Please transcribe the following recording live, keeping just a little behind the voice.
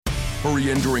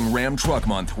Hurry in during Ram Truck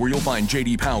Month, where you'll find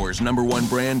J.D. Power's #1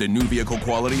 brand and new vehicle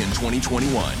quality in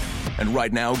 2021. And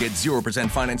right now, get 0%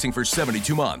 financing for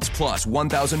 72 months, plus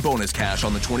 $1,000 bonus cash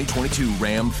on the 2022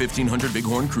 Ram 1500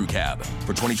 Bighorn Crew Cab.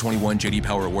 For 2021 J.D.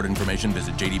 Power award information,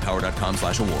 visit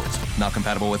jdpower.com/awards. Not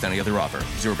compatible with any other offer.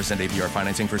 0% APR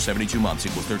financing for 72 months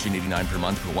equals $13.89 per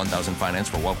month per $1,000 finance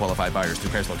for well-qualified buyers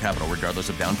through Chrysler Capital, regardless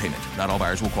of down payment. Not all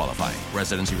buyers will qualify.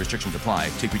 Residency restrictions apply.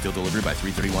 Take retail delivery by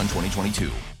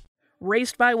 3/31/2022.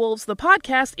 Raised by Wolves, the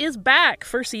podcast, is back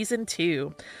for Season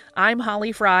 2. I'm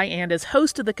Holly Fry, and as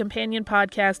host of the companion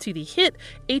podcast to the hit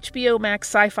HBO Max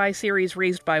sci-fi series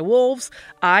Raised by Wolves,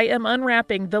 I am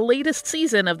unwrapping the latest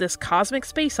season of this cosmic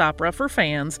space opera for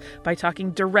fans by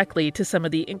talking directly to some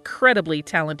of the incredibly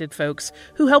talented folks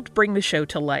who helped bring the show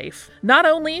to life. Not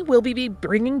only will we be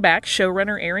bringing back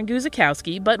showrunner Aaron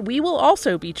Guzikowski, but we will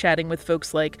also be chatting with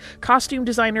folks like costume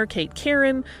designer Kate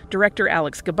Karen, director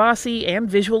Alex Gabassi, and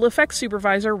visual effects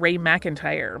supervisor Ray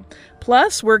McIntyre.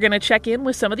 Plus, we're going to check in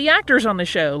with some of the actors on the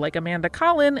show, like Amanda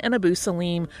Collin and Abu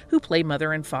Salim, who play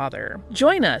mother and father.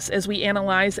 Join us as we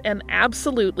analyze an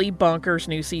absolutely bonkers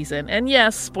new season. And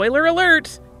yes, spoiler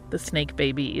alert, the snake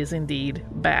baby is indeed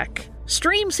back.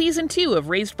 Stream Season 2 of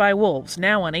Raised by Wolves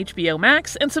now on HBO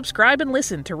Max, and subscribe and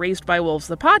listen to Raised by Wolves,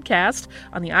 the podcast,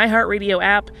 on the iHeartRadio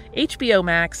app, HBO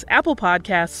Max, Apple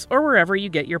Podcasts, or wherever you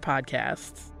get your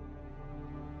podcasts.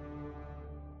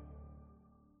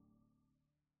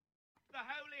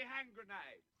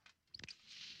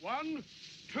 One,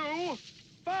 two,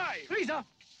 5. Lisa!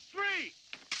 3.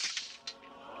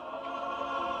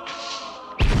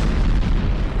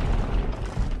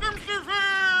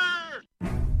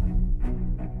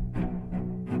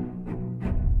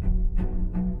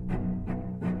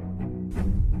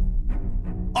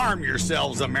 Arm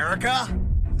yourselves, America.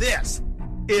 This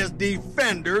is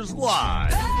Defenders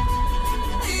Live.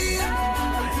 Here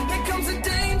comes the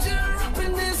danger up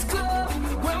in this club.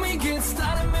 When we get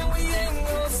started, man, we ain't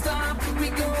gonna stop. We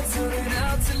gonna turn it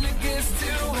out till it gets too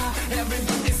hot.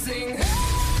 Everybody sing,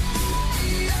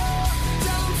 hey, yo.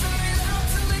 Tell 'em turn it out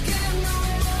till they get no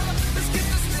more. Let's get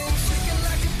this thing shaking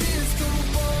like a disco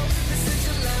ball. This is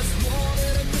your last war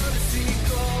that I'm gonna see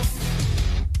go.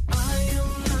 I am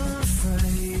not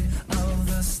afraid of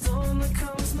the storm that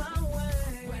comes my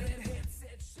way. When it hits,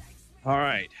 it shakes me. All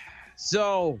right.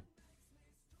 So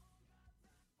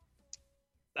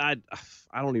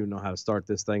I don't even know how to start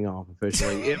this thing off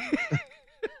officially.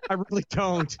 I really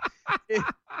don't.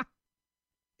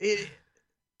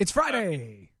 It's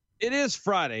Friday. It is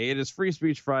Friday. It is Free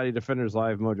Speech Friday, Defenders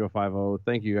Live, Mojo 50.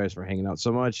 Thank you guys for hanging out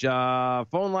so much.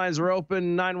 Phone lines are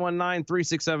open,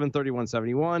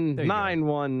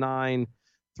 919-367-3171,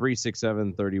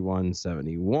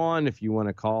 919-367-3171. If you want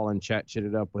to call and chat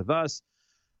it up with us.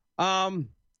 You're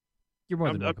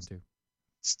more than welcome to.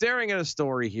 Staring at a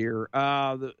story here.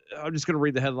 I'm just going to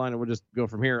read the headline and we'll just go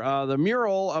from here. The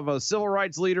mural of a civil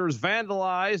rights leader is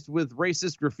vandalized with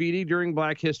racist graffiti during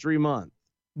Black History Month.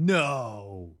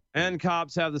 No. And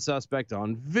cops have the suspect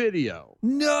on video.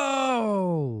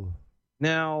 No.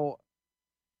 Now,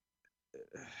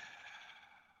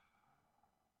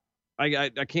 I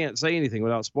can't say anything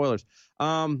without spoilers.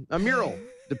 A mural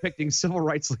depicting civil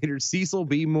rights leader Cecil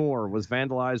B. Moore was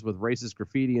vandalized with racist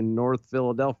graffiti in North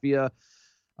Philadelphia.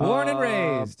 Born and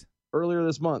raised. Earlier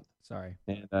this month. Sorry.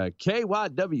 And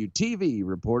KYW-TV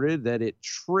reported that it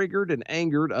triggered and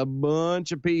angered a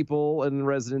bunch of people and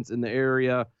residents in the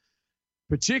area,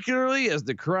 particularly as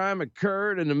the crime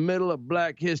occurred in the middle of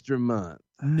Black History Month.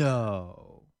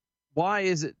 No. Why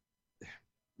is it?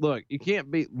 Look, you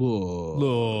can't be.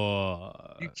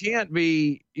 Look. You can't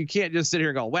just sit here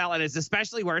and go, well, it is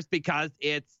especially worse because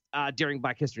it's during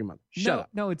Black History Month. Shut up.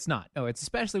 No, it's not. No, it's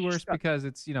especially worse because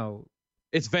it's,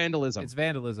 it's vandalism. It's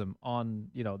vandalism on,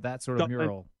 that sort of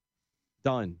mural.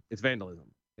 Done. It's vandalism.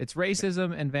 It's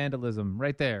racism and vandalism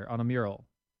right there on a mural.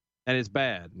 And it's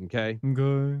bad, okay?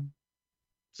 Okay.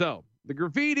 So, the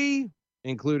graffiti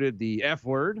included the F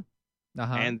word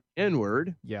and N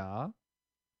word. Yeah.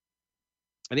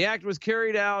 And the act was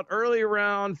carried out early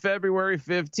around February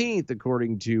 15th,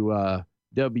 according to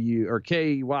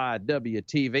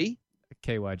KYW-TV.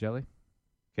 KY Jelly.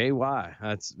 KY.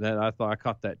 That's that. I thought I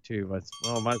caught that too. But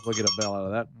might as well get a bell out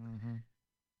of that. Mm-hmm.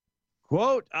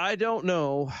 Quote, I don't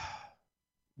know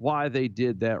why they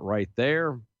did that right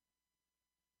there.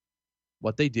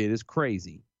 What they did is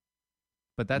crazy.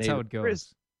 But that's how it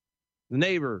goes. The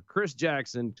neighbor, Chris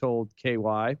Jackson, told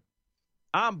KY,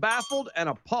 I'm baffled and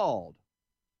appalled.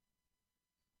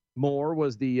 Moore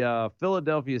was the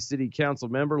Philadelphia City Council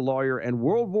member, lawyer, and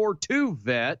World War II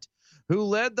vet who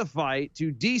led the fight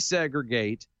to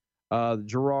desegregate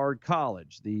Girard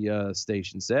College, the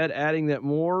station said, adding that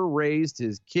Moore raised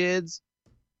his kids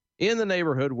in the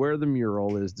neighborhood where the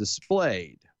mural is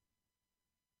displayed.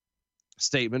 A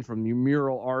statement from the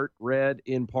mural art read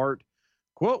in part,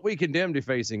 quote, "We condemn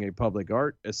defacing a public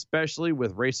art, especially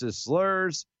with racist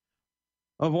slurs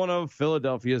of one of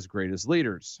Philadelphia's greatest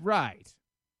leaders." Right.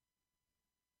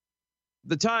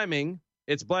 The timing,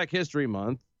 it's Black History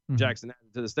Month. Mhm. Jackson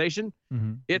added to the station.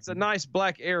 Mm-hmm. It's a nice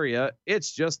black area.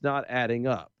 It's just not adding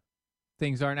up.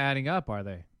 Things aren't adding up, are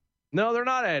they? No, they're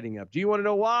not adding up. Do you want to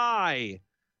know why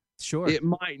Sure. it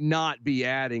might not be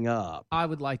adding up? I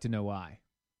would like to know why.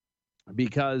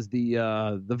 Because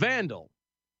the vandal,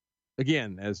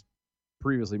 again, as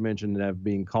previously mentioned, and have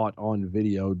being caught on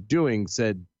video doing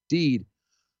said deed,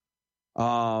 this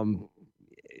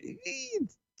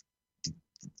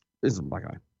is a black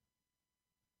guy.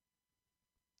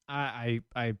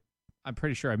 I'm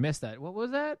pretty sure I missed that. What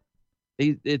was that?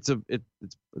 It's a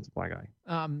black guy.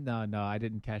 No, I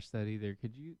didn't catch that either.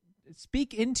 Could you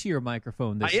speak into your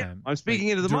microphone this time? I'm speaking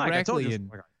into the mic. I told you.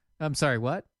 Directly in- I'm sorry.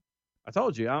 What? I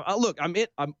told you. Look,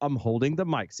 I'm holding the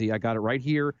mic. See, I got it right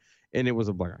here, and it was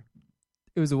a black guy.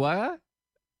 It was a what?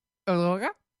 It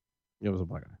was a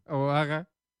black guy. Okay.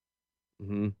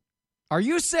 Mm-hmm. Are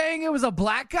you saying it was a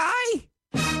black guy?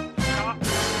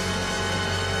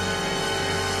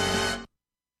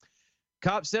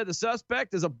 Cops said the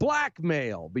suspect is a black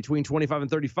male between 25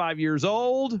 and 35 years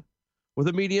old with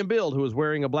a medium build who was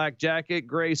wearing a black jacket,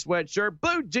 gray sweatshirt,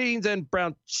 blue jeans, and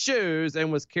brown shoes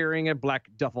and was carrying a black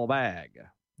duffel bag.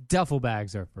 Duffel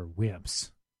bags are for wimps.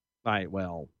 All right,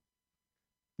 well,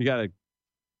 you got to,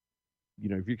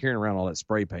 if you're carrying around all that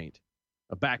spray paint,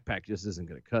 a backpack just isn't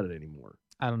going to cut it anymore.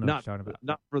 I don't know what you're talking about.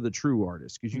 Not for the true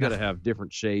artist, because you got to have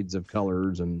different shades of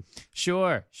colors and.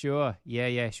 Sure.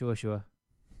 Yeah, sure.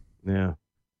 Yeah.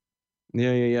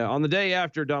 On the day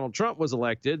after Donald Trump was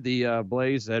elected, the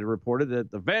Blaze had reported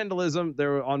that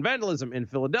there were vandalism in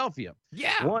Philadelphia.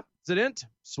 Yeah. One incident,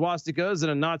 swastikas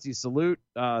and a Nazi salute,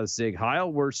 Sieg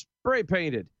Heil, were spray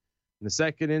painted. In the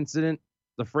second incident,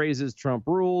 the phrases Trump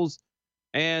rules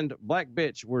and black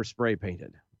bitch were spray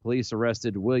painted. Police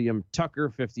arrested William Tucker,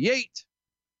 58,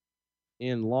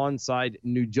 in Lawnside,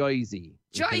 New Jersey.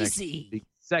 The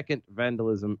second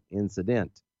vandalism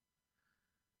incident.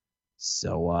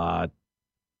 So,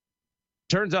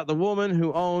 turns out the woman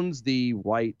who owns the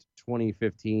white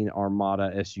 2015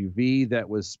 Armada SUV that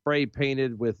was spray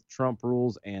painted with Trump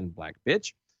rules and black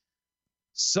bitch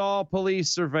saw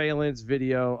police surveillance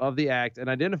video of the act and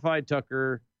identified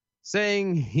Tucker,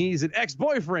 saying he's an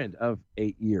ex-boyfriend of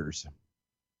 8 years.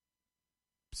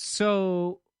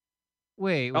 So,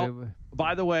 wait.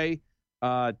 By the way,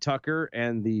 Tucker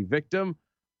and the victim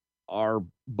are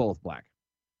both black.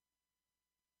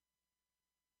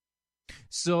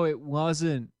 So it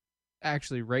wasn't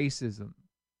actually racism.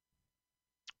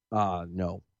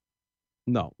 No,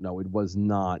 it was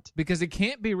not. Because it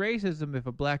can't be racism if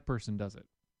a black person does it.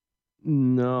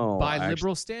 No. By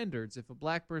liberal standards, if a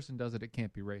black person does it, it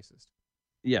can't be racist.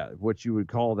 Yeah, what you would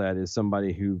call that is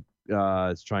somebody who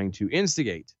is trying to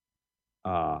instigate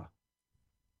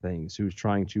things, who's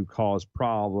trying to cause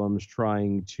problems,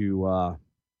 trying to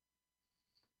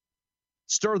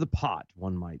stir the pot,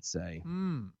 one might say.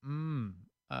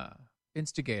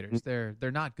 Instigators, they're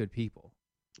not good people.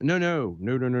 No.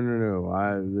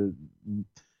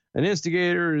 An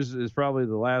instigator is probably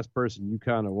the last person you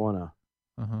kind of want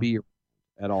to be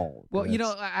at all. Well,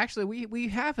 actually, we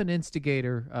have an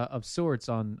instigator of sorts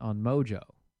on Mojo.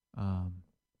 Of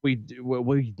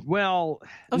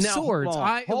sorts.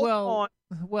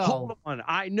 Hold on.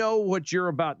 I know what you're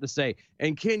about to say.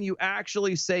 And can you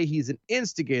actually say he's an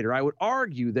instigator? I would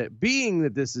argue that being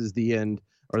that this is the end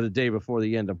or the day before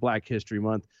the end of Black History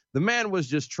Month, the man was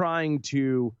just trying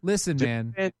to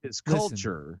defend his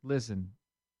culture. Listen,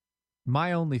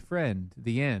 my only friend,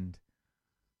 the end.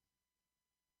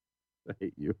 I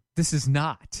hate you. This is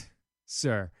not,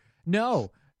 sir.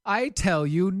 No, I tell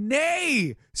you,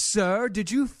 nay, sir.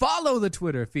 Did you follow the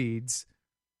Twitter feeds?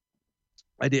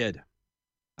 I did.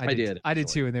 I did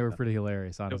too, and they were pretty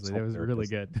hilarious, honestly. It was really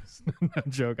good. No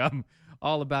joke. I'm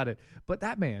all about it. But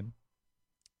that man,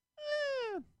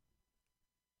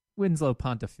 Winslow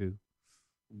Pontifu.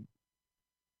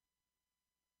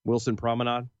 Wilson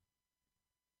Promenade.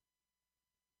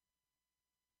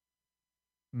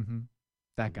 Mm-hmm.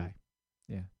 That guy.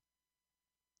 Yeah.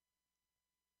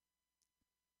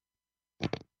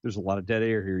 There's a lot of dead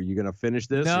air here. You going to finish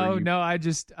this? No.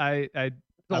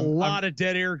 A lot of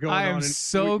dead air going on. I am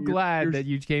so glad that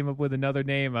you came up with another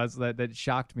name. That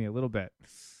shocked me a little bit.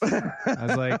 I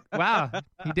was like, wow,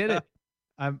 he did it.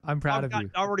 I'm proud of you.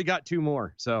 I already got two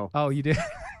more. So. Oh, you did?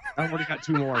 I've already got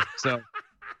 2 more. So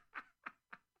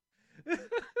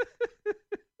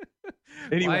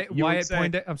anyway,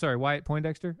 I'm sorry, Wyatt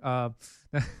Poindexter.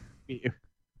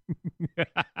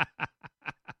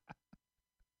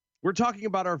 We're talking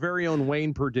about our very own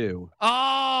Wayne Perdue.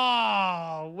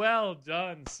 Oh, well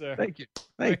done, sir. Thank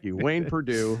you, Wayne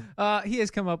Perdue. He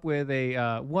has come up with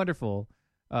a wonderful,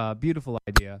 beautiful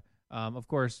idea. Of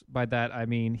course, by that I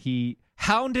mean he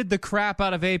hounded the crap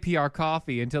out of APR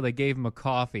Coffee until they gave him a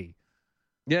coffee.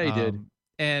 Yeah, he did.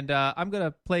 And I'm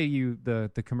gonna play you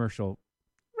the commercial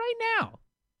right now.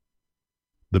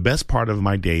 The best part of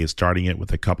my day is starting it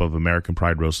with a cup of American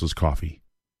Pride Roasters coffee.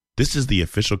 This is the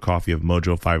official coffee of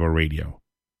Mojo 50 Radio.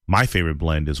 My favorite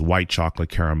blend is white chocolate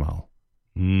caramel.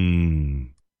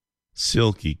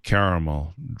 Silky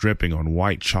caramel dripping on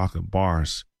white chocolate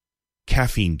bars.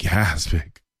 Caffeine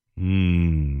gaspic.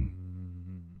 Can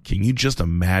you just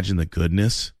imagine the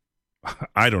goodness?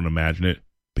 I don't imagine it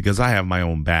because I have my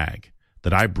own bag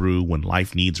that I brew when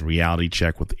life needs a reality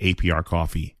check with APR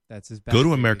Coffee. That's his bag. Go to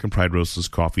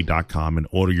AmericanPrideRoastersCoffee.com and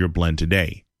order your blend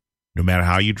today. No matter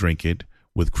how you drink it,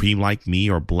 with cream like me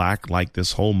or black like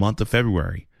this whole month of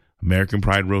February, American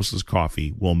Pride Roasters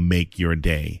Coffee will make your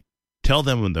day. Tell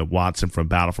them that Watson from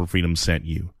Battle for Freedom sent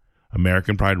you.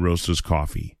 American Pride Roasters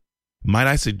Coffee. Might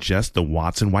I suggest the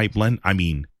Watson White Blend? I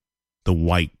mean, the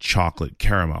white chocolate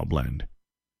caramel blend.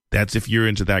 That's if you're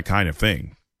into that kind of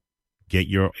thing. Get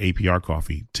your APR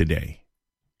coffee today.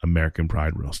 American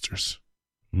Pride Roasters.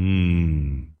 American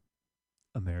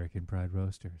Pride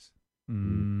Roasters.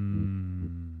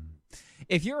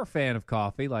 If you're a fan of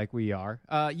coffee like we are,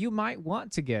 you might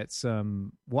want to get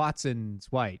some Watson's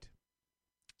White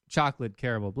chocolate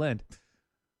caramel blend.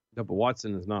 No, but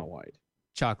Watson is not white.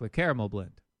 Chocolate caramel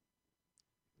blend.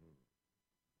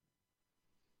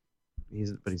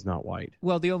 But he's not white.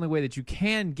 Well, the only way that you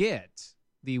can get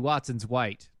the Watson's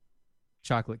White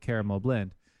chocolate caramel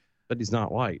blend. But he's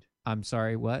not white. I'm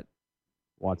sorry, what?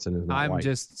 Watson is not white. I'm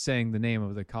just saying the name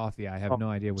of the coffee. I have no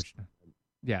idea which.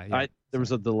 Yeah. There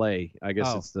was a delay. I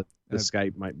guess it's the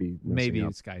Skype might be maybe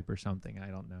up. Skype or something. I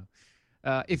don't know.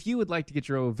 If you would like to get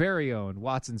your very own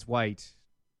Watson's White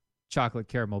chocolate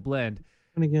caramel blend,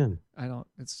 and again,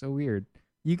 it's so weird.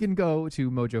 You can go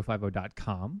to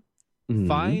mojo50.com.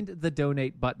 Find the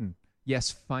donate button.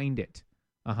 Yes, find it.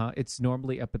 It's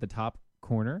normally up at the top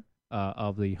corner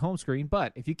of the home screen,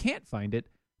 but if you can't find it,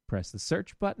 press the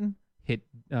search button,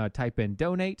 type in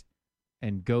donate,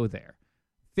 and go there.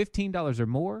 $15 or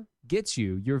more gets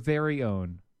you your very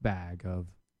own bag of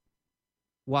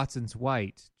Watson's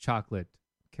White chocolate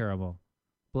caramel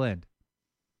blend.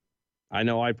 I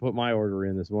know I put my order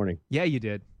in this morning. Yeah, you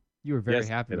did. You were very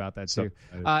happy about that, too.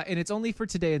 And it's only for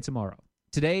today and tomorrow.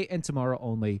 Today and tomorrow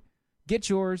only. Get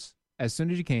yours as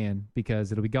soon as you can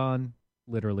because it'll be gone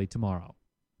literally tomorrow.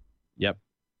 Yep.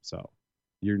 So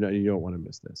you don't want to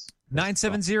miss this.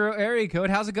 970 area code.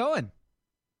 How's it going?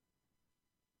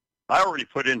 I already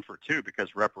put in for 2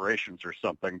 because reparations or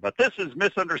something. But this is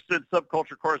Misunderstood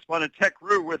Subculture Correspondent Tech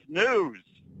Rue with news.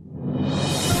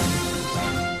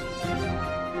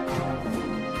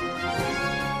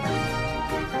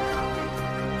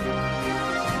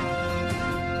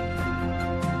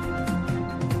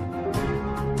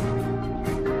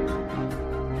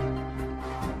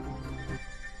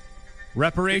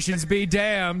 Reparations be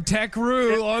damned. Tech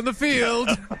Rue on the field.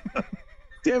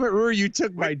 Damn it, Rue, you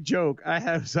took my joke.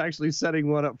 I was actually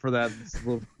setting one up for that.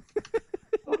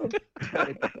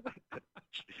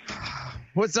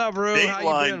 What's up, Rue?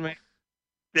 How you doing, man?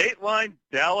 Dateline,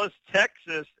 Dallas,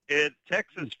 Texas.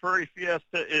 Texas Furry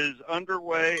Fiesta is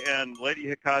underway, and Lady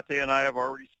Hecate and I have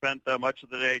already spent much of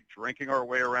the day drinking our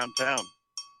way around town.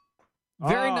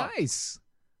 Very nice.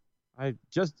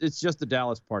 It's just the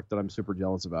Dallas part that I'm super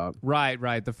jealous about.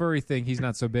 Right. The furry thing he's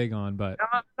not so big on, but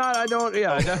I don't.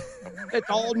 Yeah, it's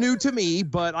all new to me.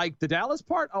 But like the Dallas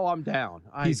part, I'm down.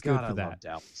 He's good for that. Love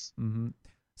Dallas. Mm-hmm.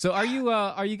 So are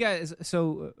you guys?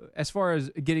 So as far as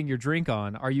getting your drink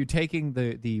on, are you taking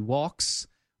the walks,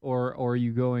 or are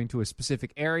you going to a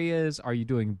specific areas? Are you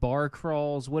doing bar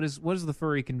crawls? What is the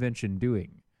furry convention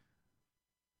doing?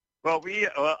 Well,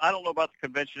 I don't know about the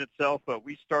convention itself, but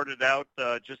we started out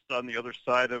just on the other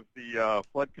side of the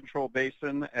flood control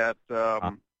basin at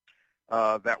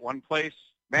that one place,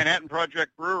 Manhattan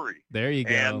Project Brewery. There you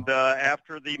go. And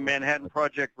after the Manhattan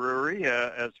Project Brewery,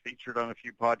 as featured on a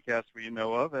few podcasts we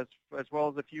know of, as well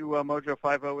as a few Mojo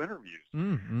 50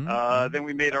 interviews. Then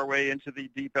we made our way into the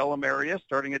Deep Ellum area,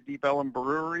 starting at Deep Ellum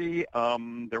Brewery.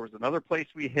 There was another place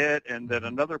we hit, and then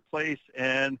another place,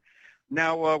 and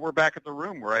now we're back at the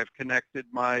room where I've connected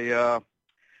my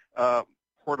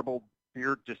portable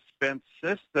beer dispense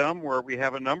system, where we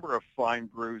have a number of fine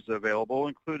brews available,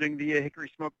 including the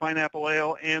Hickory Smoked Pineapple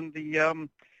Ale and the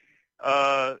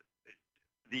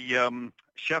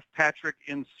Chef Patrick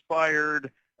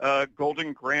inspired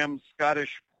Golden Graham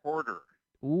Scottish Porter.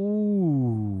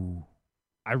 Ooh,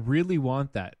 I really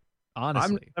want that.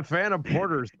 Honestly, I'm a fan of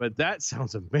porters, but that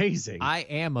sounds amazing. I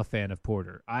am a fan of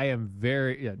porter. I am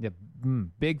very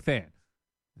big fan.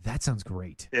 That sounds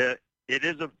great. It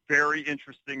is a very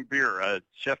interesting beer.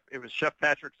 It was Chef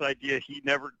Patrick's idea. He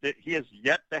never did. He has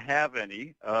yet to have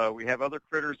any. We have other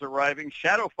critters arriving.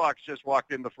 Shadow Fox just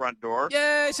walked in the front door.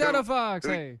 Yay, Shadow Fox!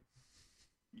 Hey,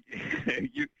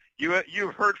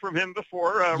 you've heard from him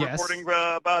before, yes. reporting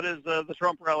about his the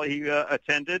Trump rally he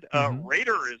attended.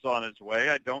 Raider is on his way.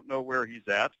 I don't know where he's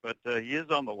at, but he is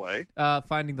on the way.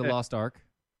 Finding the Lost Ark.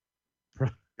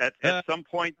 At some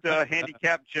point,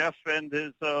 Handicapped Jeff and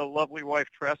his lovely wife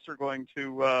Tress are going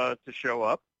to show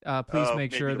up. Please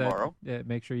make sure tomorrow. that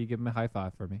make sure you give him a high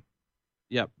five for me.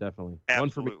 Yep, definitely.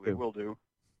 Absolutely, One for me too. will do.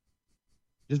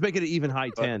 Just make it an even high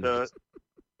 10.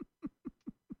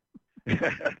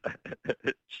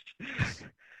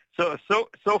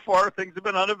 So far things have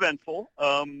been uneventful.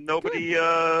 Nobody.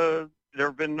 There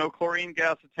have been no chlorine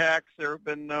gas attacks. There have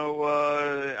been no.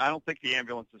 I don't think the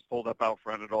ambulance has pulled up out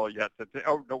front at all yet.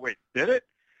 Oh no, wait, did it?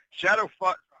 Shadow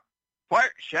Fox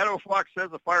says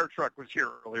a fire truck was here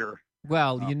earlier.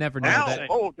 Well, you never know. Now,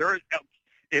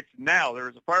 it's now. There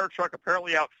is a fire truck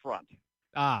apparently out front.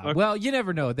 Well, you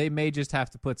never know. They may just have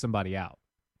to put somebody out.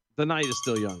 The night is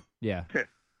still young. Yeah.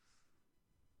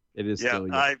 It is still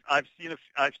young. I've seen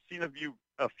a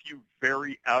few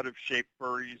very out of shape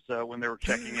furries when they were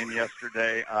checking in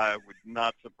yesterday. I would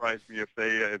not surprise me if they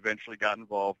eventually got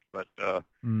involved, but that's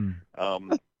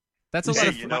a lot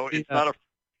of. It's not a.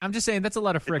 I'm just saying that's a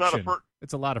lot of friction.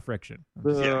 It's a lot of friction.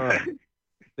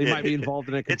 They might be involved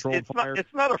in a controlled fire.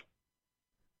 It's not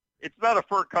a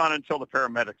FurCon until the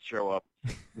paramedics show up.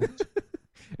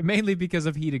 Mainly because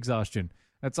of heat exhaustion.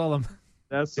 That's all I'm.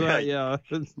 That's yeah.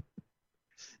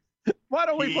 Why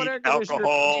don't we put air conditioner?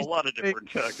 Alcohol, a lot of different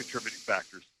contributing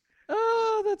factors.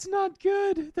 Oh, that's not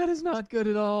good. That is not good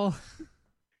at all.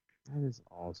 That is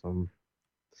awesome.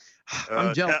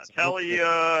 I'm jealous. Tally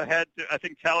I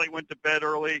think Tally went to bed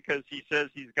early because he says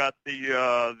he's got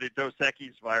the Dos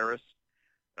Equis virus.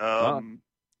 The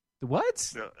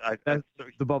what? The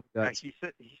bubble guts. He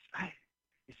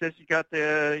says he got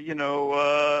the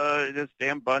those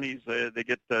damn bunnies. They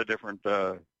get different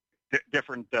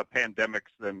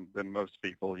pandemics than most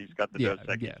people. He's got the Dos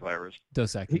Equis virus.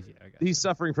 Dos Equis. I guess. He's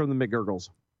suffering from the McGurgles.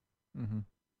 Mm-hmm.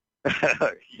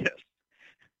 Yes.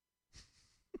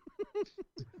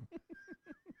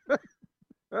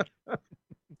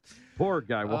 Poor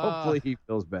guy. Well, hopefully he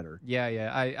feels better.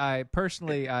 Yeah. I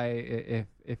personally,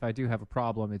 if I do have a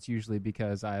problem, it's usually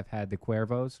because I've had the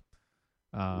Cuervos,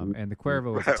 and the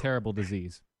Cuervo is a terrible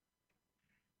disease.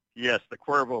 Yes, the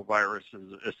Cuervo virus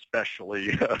is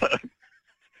especially.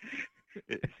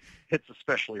 It's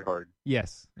especially hard.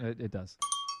 Yes, it does.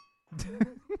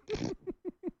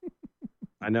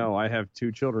 I know. I have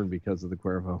 2 children because of the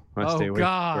Cuervo.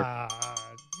 God.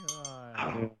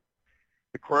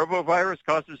 The Cuervo virus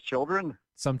causes children?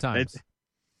 Sometimes.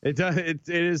 It does.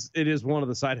 It is one of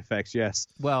the side effects. Yes.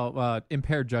 Well,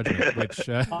 impaired judgment, which.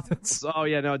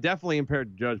 Definitely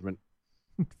impaired judgment.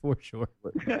 For sure.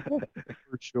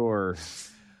 For sure.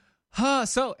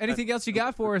 So, anything else you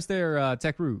got for us there,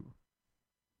 Tech Roo?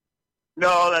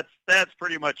 No, that's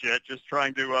pretty much it. Just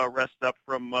trying to rest up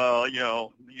from the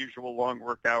usual long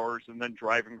work hours, and then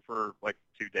driving for like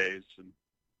 2 days,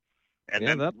 and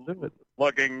then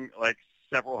lugging like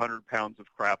several hundred pounds of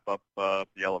crap up the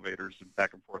elevators and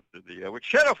back and forth to the which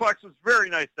Shadow Fox was very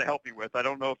nice to help me with. I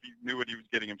don't know if he knew what he was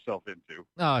getting himself into.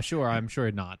 Sure, I'm sure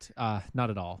not. Not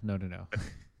at all. No.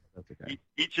 That's okay.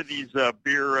 Each of these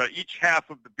each half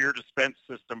of the beer dispense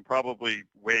system probably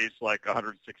weighs like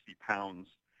 160 pounds.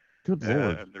 Good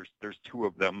Lord. There's 2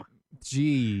 of them.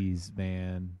 Jeez,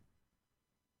 man.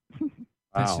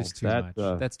 That's just too much.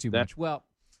 That's too much. Well,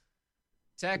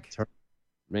 Tech.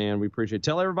 Man, we appreciate it.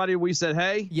 Tell everybody we said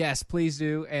hey. Yes, please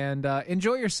do. And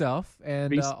enjoy yourself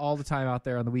and all the time out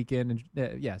there on the weekend.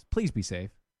 And yes, please be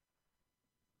safe.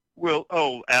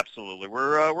 Absolutely.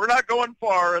 We're not going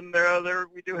far, and there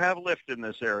we do have Lyft in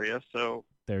this area, so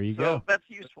there you go. That's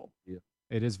useful. Yeah.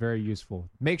 It is very useful.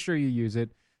 Make sure you use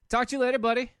it. Talk to you later,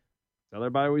 buddy. Tell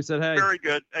everybody we said hey. Very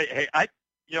good. Hey, I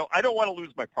don't want to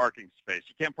lose my parking space.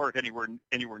 You can't park anywhere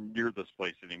near this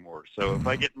place anymore. So if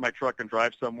I get in my truck and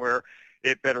drive somewhere,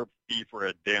 it better be for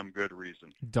a damn good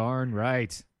reason. Darn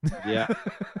right. Yeah.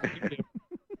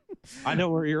 I know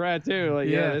where you're at too. Like,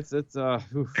 yeah, it's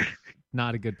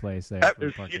Not a good place there. That for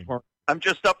was- parking. I'm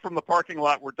just up from the parking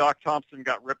lot where Doc Thompson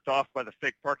got ripped off by the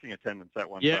fake parking attendants at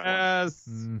one time. Yes.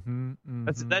 Mm-hmm.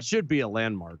 That should be a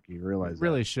landmark. You realize that?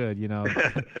 Really should,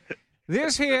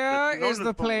 This here Known is as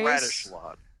the Radish place.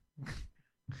 lot.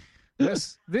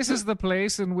 This is the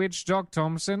place in which Doc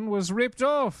Thompson was ripped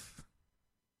off.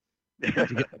 You get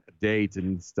the date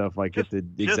and stuff like it. The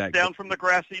Just exact down from the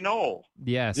grassy knoll.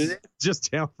 Yes. just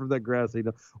down from the grassy,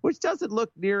 which doesn't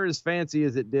look near as fancy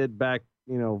as it did back,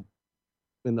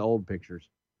 in the old pictures.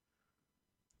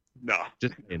 No.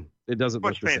 Just saying. It doesn't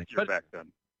Much look the same. fancier But back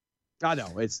then. I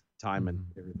know it's time and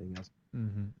everything else.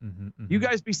 Mm-hmm. You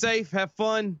guys be safe. Have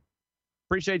fun.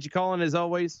 Appreciate you calling as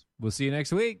always. We'll see you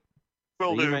next week.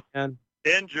 Will See you, do. man.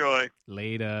 Enjoy.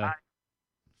 Later. Bye.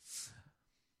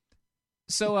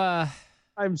 So,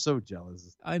 I'm so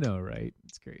jealous. I know, right?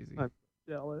 It's crazy. I'm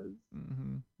jealous.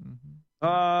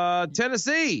 Mm-hmm.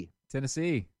 Tennessee.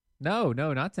 Tennessee. No,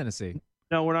 not Tennessee.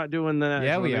 No, we're not doing that.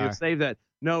 Yeah, we are. Save that.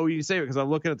 No, you save it because I'm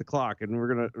looking at the clock and we're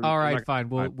gonna. All I'm right, not- fine.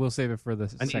 We'll save it for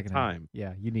the I need second time. half.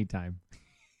 Yeah, you need time.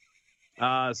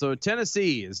 So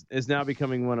Tennessee is now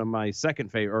becoming one of my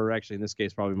second favorite, or actually in this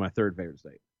case probably my third favorite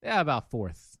state. Yeah, about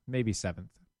fourth, maybe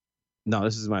seventh. No,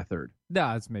 this is my third.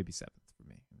 No, it's maybe seventh for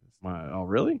me. Oh,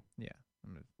 really? Yeah.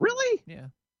 Really? Yeah.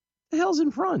 The hell's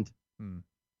in front?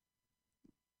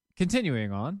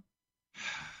 Continuing on.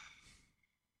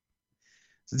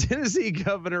 So Tennessee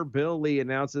Governor Bill Lee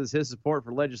announces his support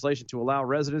for legislation to allow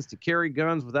residents to carry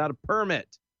guns without a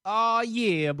permit. Oh,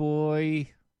 yeah, boy.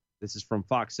 This is from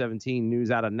Fox 17 News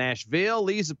out of Nashville.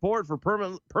 Lee's support for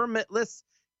permitless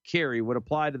carry would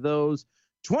apply to those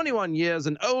 21 years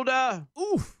and older.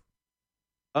 Oof.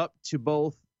 Up to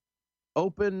both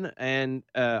open and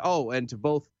to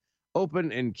both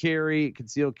open and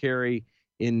concealed carry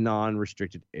in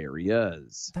non-restricted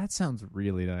areas. That sounds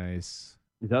really nice.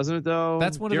 Doesn't it though?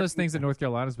 That's one of those things that North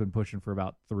Carolina's been pushing for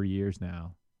about 3 years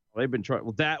now. They've been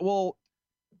trying.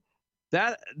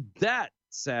 That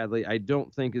sadly, I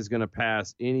don't think is going to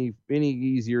pass any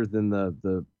easier than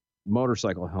the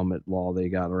motorcycle helmet law they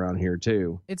got around here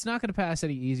too. It's not going to pass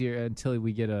any easier until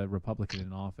we get a Republican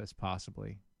in office,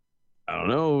 possibly. I don't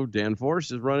know. Dan Force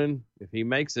is running. If he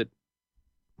makes it,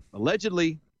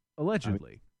 allegedly,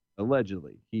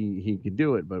 he could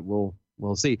do it, but we'll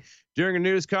see. During a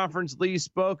news conference, Lee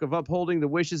spoke of upholding the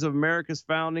wishes of America's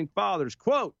founding fathers.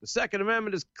 Quote, the Second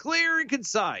Amendment is clear and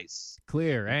concise.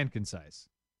 Clear and concise.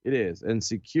 It is, and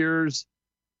secures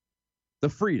the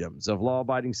freedoms of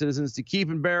law-abiding citizens to keep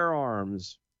and bear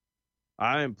arms.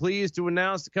 I am pleased to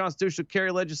announce the constitutional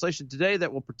carry legislation today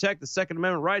that will protect the Second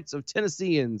Amendment rights of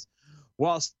Tennesseans,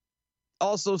 whilst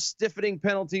also stiffening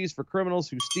penalties for criminals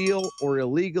who steal or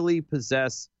illegally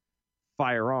possess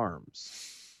firearms.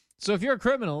 So if you're a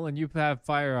criminal and you have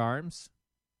firearms,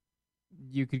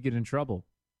 you could get in trouble.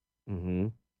 Mm-hmm.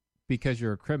 Because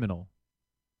you're a criminal.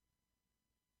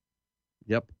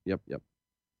 Yep.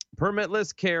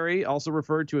 Permitless carry, also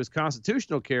referred to as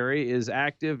constitutional carry, is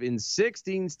active in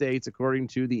 16 states, according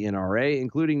to the NRA,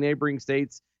 including neighboring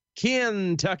states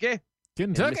Kentucky,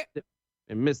 and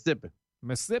Mississippi.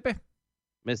 The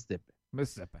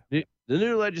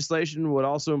new legislation would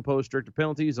also impose stricter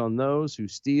penalties on those who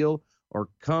steal or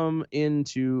come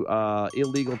into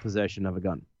illegal possession of a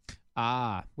gun.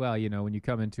 Ah, well, when you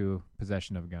come into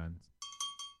possession of guns,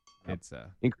 it's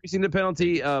increasing the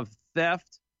penalty of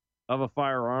theft of a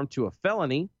firearm to a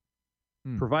felony,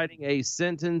 providing a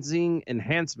sentencing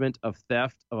enhancement of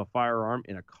theft of a firearm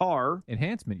in a car.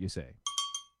 Enhancement, you say?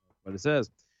 What it says.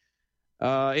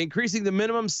 Increasing the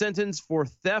minimum sentence for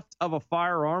theft of a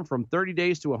firearm from 30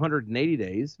 days to 180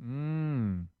 days.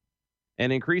 And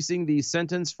increasing the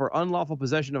sentence for unlawful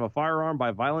possession of a firearm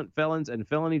by violent felons and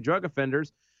felony drug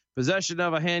offenders, possession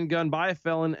of a handgun by a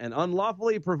felon, and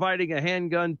unlawfully providing a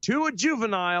handgun to a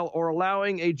juvenile or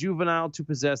allowing a juvenile to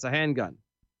possess a handgun.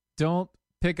 Don't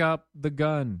pick up the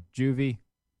gun, juvie.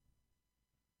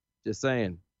 Just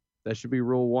saying. That should be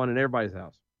rule 1 in everybody's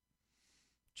house.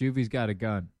 Juvie's got a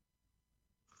gun.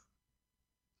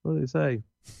 What do they say?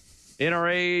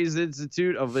 NRA's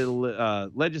Institute of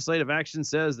Legislative Action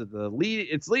says that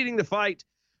it's leading the fight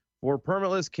for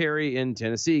permitless carry in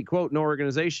Tennessee. Quote, no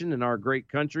organization in our great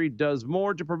country does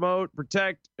more to promote,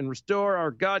 protect, and restore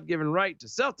our God-given right to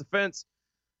self-defense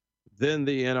than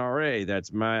the NRA.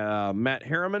 That's Matt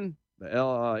Harriman, the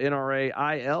NRA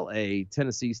ILA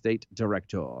Tennessee State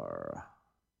Director.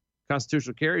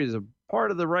 Constitutional carry is a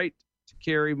part of the right to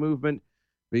carry movement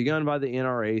begun by the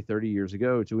NRA 30 years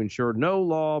ago to ensure no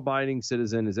law-abiding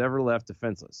citizen is ever left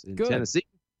defenseless. In Tennessee,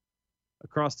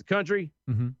 across the country,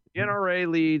 the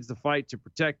NRA leads the fight to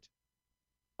protect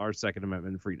our Second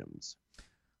Amendment freedoms.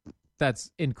 That's,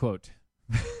 end quote,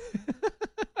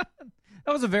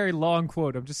 That was a very long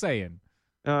quote. I'm just saying.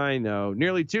 I know.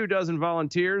 Nearly 24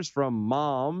 volunteers from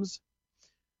moms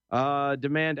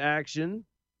demand action.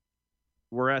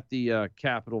 We're at the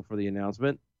Capitol for the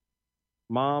announcement.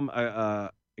 Mom,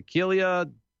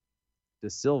 Aquilia De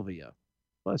Silvia,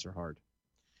 bless her heart,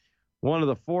 one of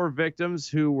the 4 victims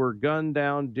who were gunned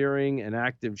down during an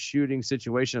active shooting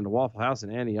situation at a Waffle House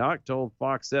in Antioch, told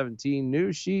Fox 17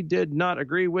 News she did not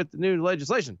agree with the new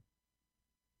legislation.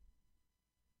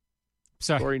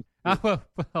 Sorry. Well,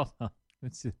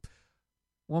 let's see.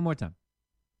 One more time.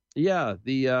 Yeah,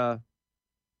 the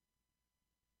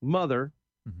mom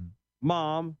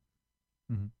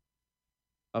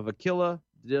of Aquila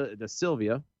De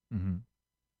Silvia,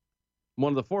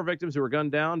 one of the 4 victims who were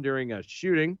gunned down during a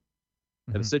shooting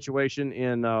at a situation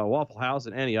in Waffle House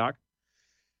in Antioch,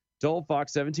 told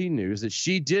Fox 17 News that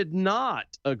she did not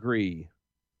agree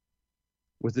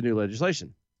with the new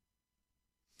legislation.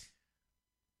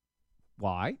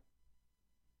 Why? It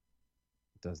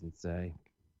doesn't say.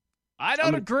 I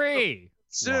don't agree.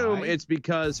 Assume it's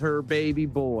because her baby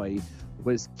boy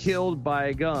was killed by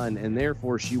a gun, and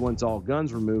therefore she wants all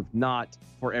guns removed, not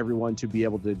for everyone to be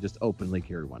able to just openly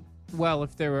carry one. Well,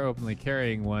 if they were openly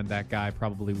carrying one, that guy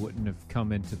probably wouldn't have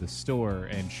come into the store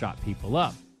and shot people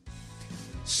up.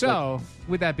 So,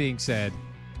 with that being said,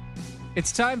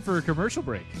 it's time for a commercial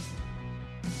break.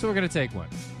 So we're going to take one.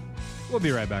 We'll be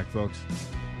right back, folks.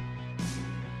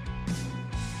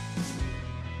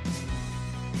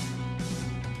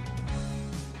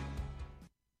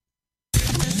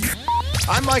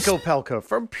 I'm Mike Opelka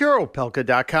from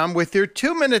PureOpelka.com with your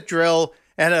 2-minute drill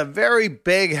and a very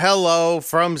big hello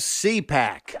from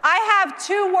CPAC. I have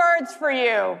 2 words for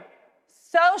you.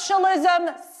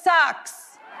 Socialism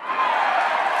sucks.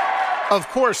 Of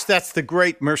course, that's the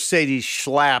great Mercedes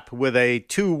Schlapp with a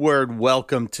 2-word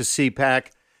welcome to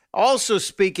CPAC. Also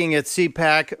speaking at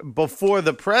CPAC, before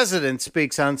the president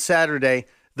speaks on Saturday,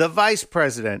 the vice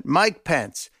president, Mike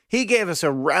Pence, he gave us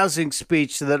a rousing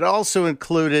speech that also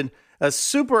included a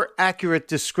super accurate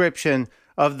description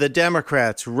of the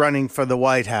Democrats running for the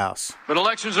White House. But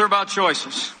elections are about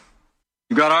choices.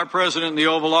 You got our president in the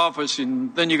Oval Office,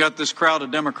 and then you got this crowd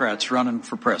of Democrats running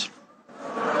for president.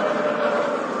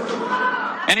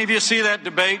 Any of you see that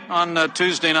debate on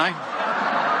Tuesday night?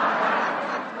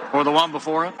 Or the one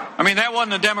before it? I mean, that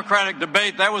wasn't a Democratic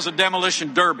debate. That was a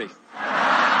demolition derby.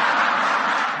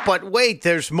 But wait,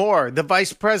 there's more. The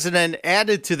vice president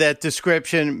added to that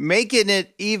description, making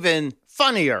it even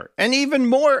funnier and even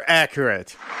more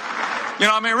accurate. You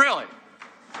know, I mean, really.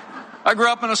 I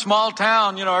grew up in a small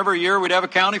town. You know, every year we'd have a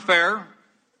county fair.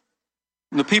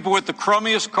 And the people with the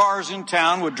crummiest cars in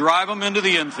town would drive them into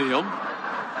the infield.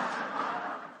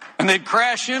 And they'd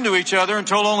crash into each other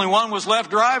until only one was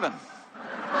left driving.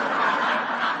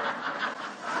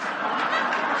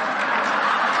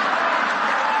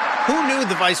 Who knew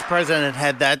the vice president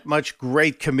had that much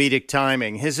great comedic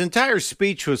timing? His entire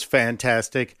speech was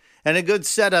fantastic and a good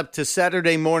setup to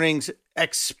Saturday morning's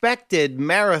expected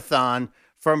marathon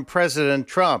from President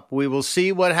Trump. We will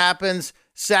see what happens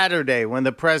Saturday when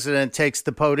the president takes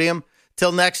the podium.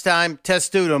 Till next time,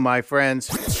 testudo, my friends.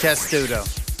 Testudo.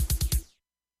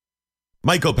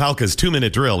 Mike Opelka's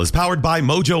 2-minute drill is powered by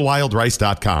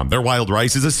MojoWildRice.com. Their wild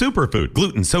rice is a superfood,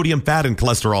 gluten, sodium, fat, and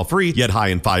cholesterol-free, yet high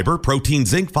in fiber, protein,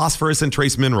 zinc, phosphorus, and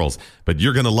trace minerals. But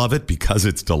you're going to love it because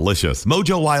it's delicious.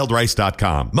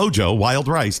 MojoWildRice.com.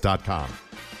 MojoWildRice.com.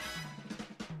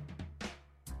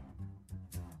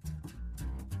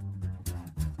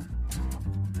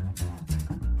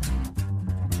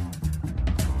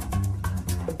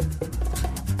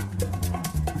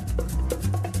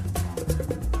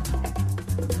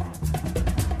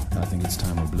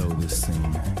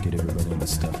 Get everybody in the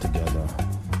stuff together.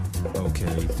 Okay,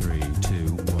 3, 2,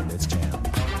 1, let's jam.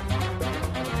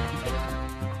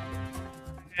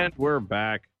 And we're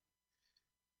back.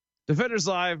 Defenders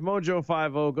Live,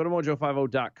 Mojo50. Go to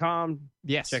mojo50.com.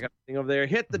 Yes. Check out everything over there.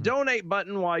 Hit the donate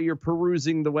button while you're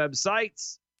perusing the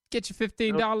websites. Get your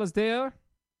 $15 there.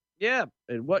 Yeah.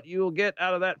 And what you'll get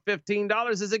out of that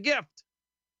 $15 is a gift.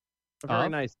 Very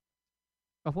nice.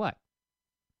 Of what?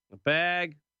 A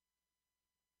bag.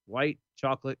 White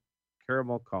chocolate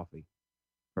caramel coffee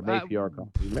from APR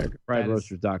Coffee,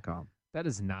 AmericanPrideRoasters.com. That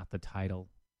is not the title.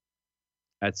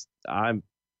 I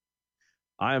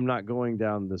am not going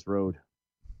down this road.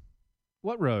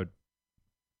 What road?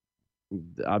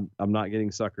 I'm not getting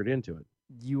suckered into it.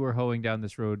 You were hoeing down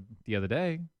this road the other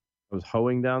day. I was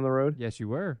hoeing down the road? Yes, you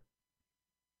were.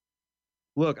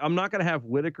 Look, I'm not going to have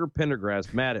Whitaker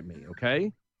Pendergrass mad at me,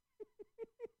 okay?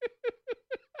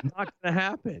 Not going to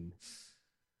happen.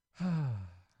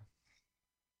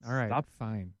 All right,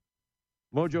 fine.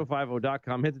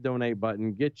 Mojo50.com. Hit the donate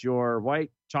button. Get your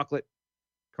white chocolate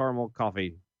caramel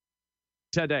coffee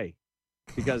today,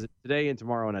 because it's today and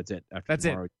tomorrow, and that's it. That's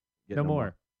tomorrow, it. No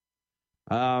more.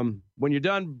 When you're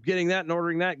done getting that and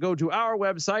ordering that, go to our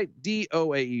website,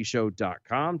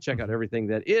 doaeshow.com. Check out everything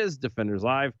that is Defenders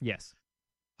Live. Yes.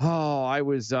 Oh, I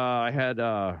had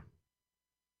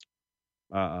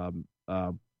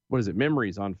what is it?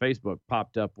 Memories on Facebook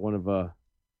popped up. One of a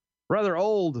rather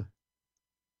old. It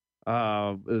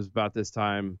was about this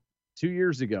time 2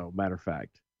 years ago. Matter of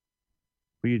fact,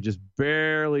 we had just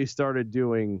barely started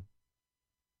doing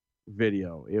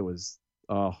video. It was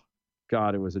oh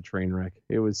God, it was a train wreck.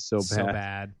 It was so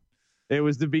bad. It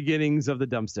was the beginnings of the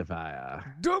dumpster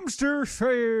fire. Dumpster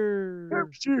fire.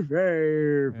 Dumpster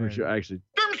fire for sure. Actually,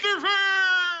 dumpster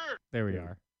fire. There we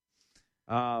are.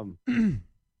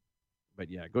 But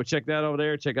yeah, go check that over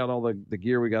there. Check out all the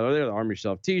gear we got over there. The Arm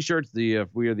Yourself T-shirts. We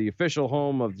are the official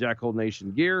home of Jackal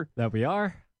Nation gear. That we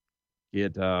are.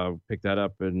 Pick that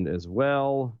up and as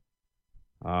well.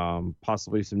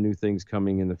 Possibly some new things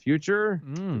coming in the future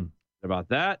about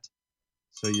that.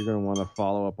 So you're going to want to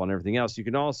follow up on everything else. You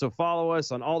can also follow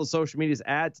us on all the social medias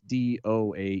at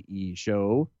DOAE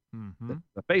Show.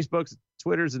 The Facebooks,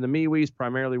 Twitters, and the MeWe's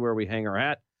primarily where we hang our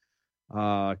hat.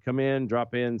 Come in,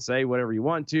 drop in, say whatever you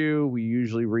want to. We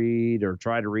usually read or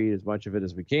try to read as much of it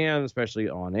as we can, especially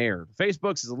on air.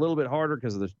 Facebooks is a little bit harder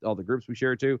because of all the groups we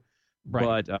share to.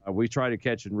 Right. But we try to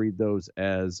catch and read those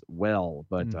as well.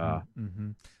 But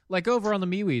like over on the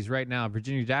MeWe's right now,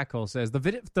 Virginia Jackal says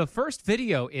the first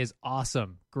video is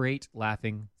awesome. Great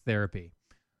laughing therapy.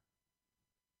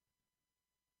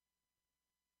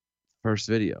 First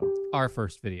video. Our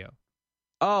first video.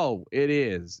 Oh, it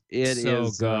is. It so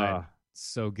is good.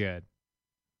 So good.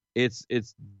 It's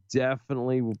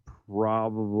definitely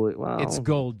probably it's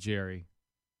gold, Jerry.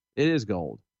 It is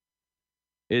gold.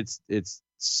 It's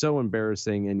so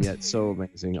embarrassing and yet so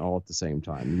amazing all at the same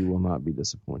time. You will not be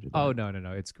disappointed. Oh, no.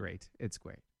 It's great. It's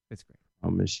great. I'll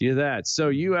miss you that. So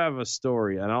you have a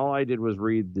story, and all I did was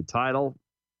read the title,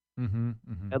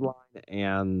 headline,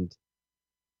 and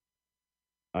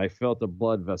I felt a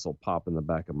blood vessel pop in the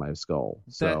back of my skull.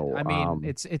 So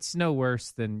it's no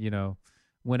worse than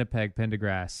Winnipeg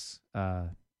Pendergrass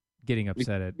getting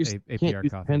upset at APR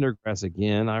Coffee. Pendergrass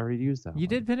again. I already used that. You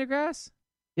did Pendergrass?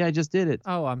 Yeah, I just did it.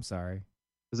 Oh, I'm sorry.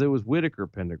 Because it was Whitaker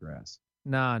Pendergrass.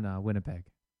 No, Winnipeg.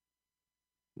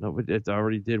 No, but it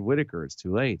already did Whitaker. It's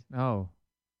too late. Oh,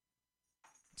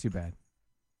 too bad.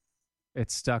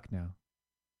 It's stuck now.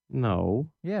 No.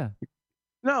 Yeah.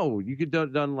 No, you could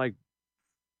have done like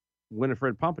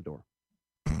Winifred Pompadour.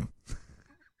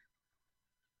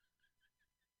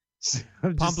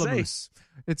 Pomplamoose.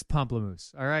 It's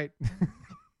Pomplamoose. All right.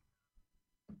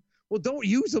 Well, don't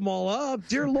use them all up,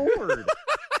 dear Lord.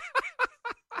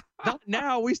 Not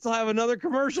now. We still have another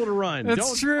commercial to run.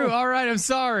 That's true. All right. I'm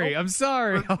sorry.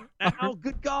 Oh,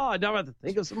 good God. Now I have to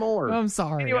think of some more. I'm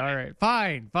sorry. Anyway, all right.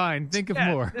 Fine. Think of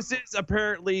more. This is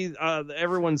apparently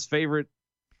everyone's favorite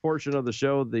portion of the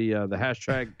show, the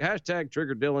hashtag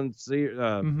Trigger Dylan.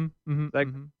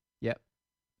 Yep.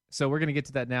 So we're going to get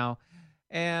to that now.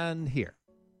 And here.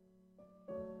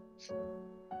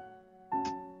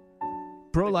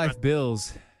 Pro-life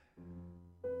bills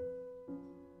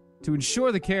to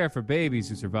ensure the care for babies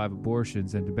who survive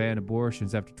abortions and to ban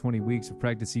abortions after 20 weeks of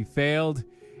pregnancy failed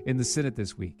in the Senate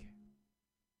this week.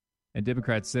 And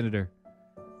Democrat Senator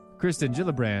Kristen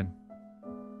Gillibrand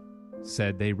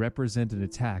said they represent an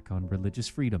attack on religious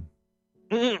freedom.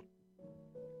 I'm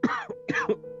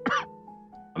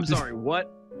sorry,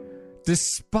 what?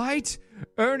 Despite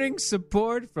earning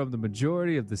support from the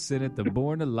majority of the Senate, the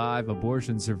Born Alive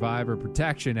Abortion Survivor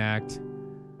Protection Act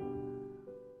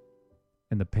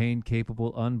and the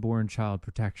Pain-Capable Unborn Child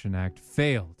Protection Act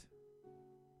failed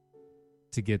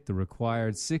to get the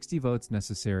required 60 votes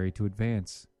necessary to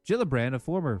advance. Gillibrand, a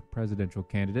former presidential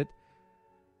candidate,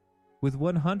 with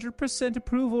 100%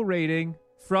 approval rating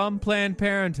from Planned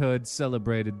Parenthood,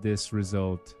 celebrated this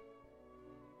result.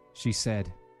 She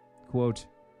said, quote,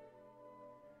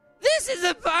 "This is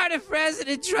a part of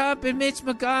President Trump and Mitch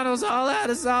McConnell's all-out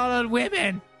assault on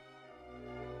women,"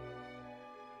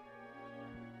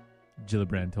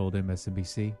 Gillibrand told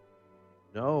MSNBC.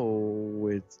 No,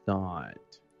 it's not.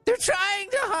 "They're trying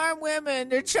to harm women.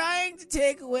 They're trying to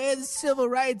take away the civil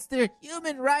rights, their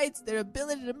human rights, their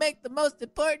ability to make the most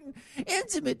important,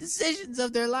 intimate decisions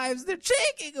of their lives. They're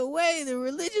taking away their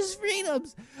religious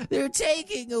freedoms. They're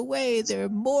taking away their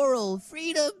moral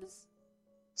freedoms."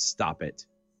 Stop it.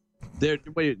 Take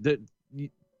away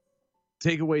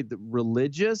the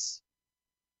religious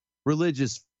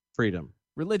freedom.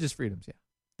 Religious freedoms, yeah.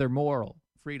 Their moral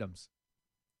freedoms.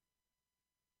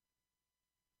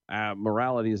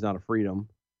 morality is not a freedom.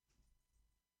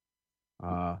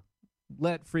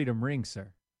 Let freedom ring,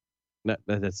 sir.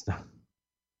 That's not.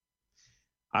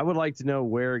 I would like to know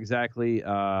where exactly,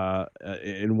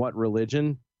 in what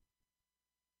religion,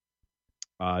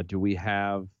 do we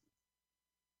have?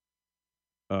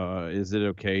 Is it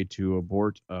okay to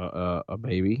abort a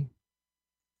baby?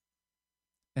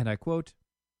 And I quote,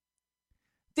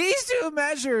 "These two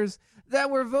measures that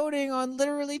we're voting on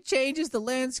literally changes the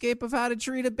landscape of how to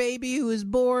treat a baby who is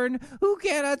born, who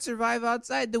cannot survive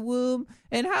outside the womb,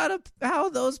 and how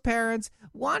those parents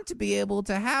want to be able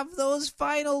to have those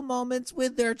final moments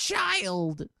with their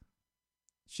child."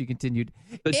 She continued,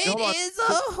 "It is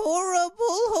a horrible,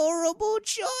 horrible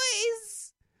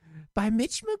choice by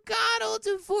Mitch McConnell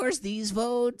to force these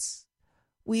votes.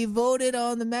 We voted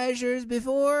on the measures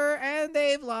before, and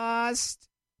they've lost.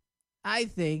 I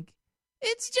think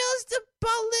it's just a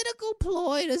political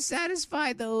ploy to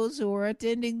satisfy those who are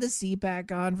attending the CPAC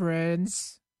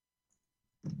conference."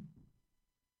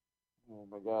 Oh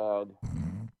my God.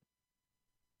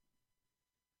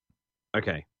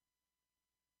 Okay.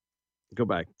 Go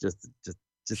back. Just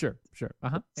sure.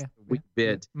 Yeah. Weak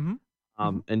bit.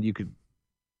 And you could,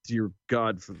 dear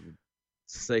God, for the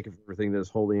sake of everything that is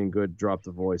holy and good, drop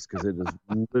the voice, because it is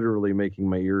literally making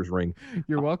my ears ring.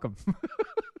 You're welcome.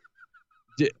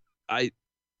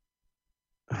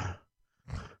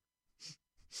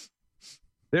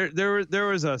 There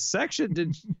was a section.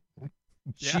 Did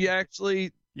she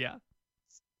actually? Yeah.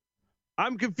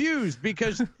 I'm confused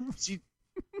because she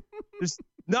is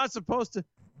not supposed to.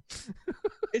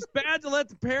 It's bad to let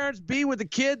the parents be with the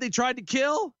kid they tried to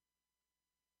kill.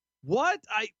 What?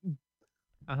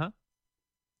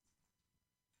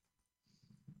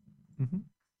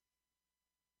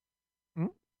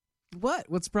 What?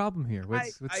 What's the problem here?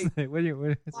 Why?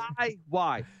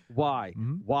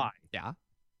 Yeah.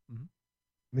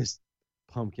 Miss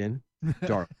Pumpkin,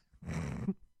 darling.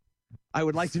 I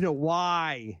would like to know,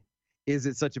 why is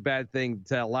it such a bad thing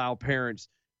to allow parents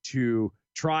to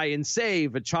try and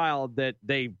save a child that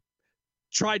they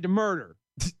tried to murder?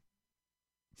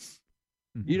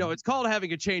 You know, it's called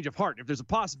having a change of heart. If there's a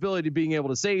possibility of being able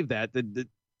to save that,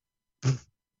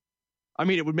 I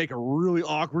mean, it would make a really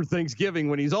awkward Thanksgiving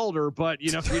when he's older, but,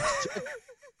 you know,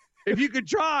 if you could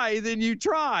try, then you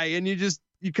try, and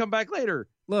you come back later.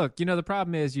 Look, you know, the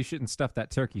problem is you shouldn't stuff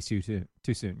that turkey too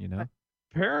soon, you know?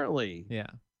 Apparently. Yeah.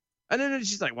 And then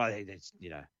she's like, well, you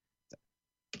know.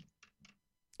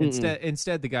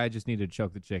 Instead, the guy just needed to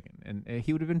choke the chicken, and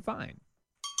he would have been fine.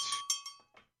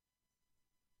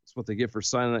 That's what they get for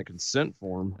signing that consent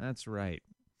form. That's right.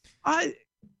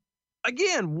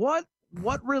 Again, what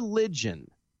religion?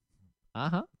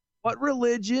 What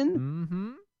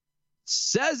religion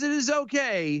says it is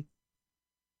okay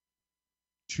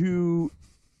to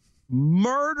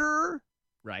murder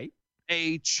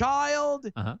a child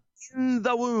in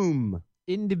the womb?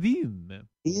 In the womb.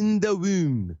 In the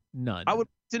womb. None. I would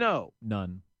like to know.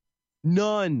 None.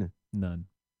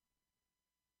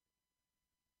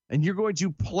 And you're going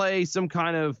to play some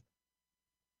kind of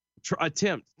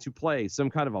attempt to play some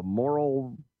kind of a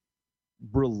moral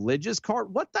religious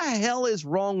card? What the hell is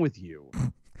wrong with you?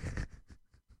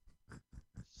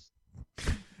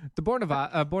 The Born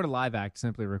Alive Act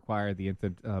simply required the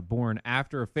infant born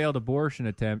after a failed abortion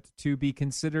attempt to be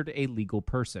considered a legal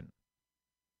person.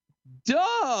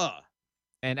 Duh!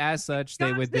 And as such,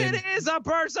 they would then... It is a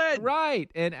person! Right!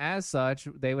 And as such,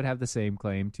 they would have the same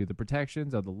claim to the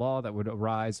protections of the law that would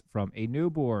arise from a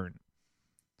newborn.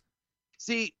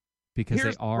 See, because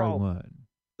they are one.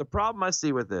 The problem I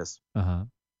see with this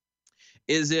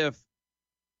is if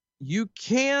you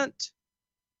can't,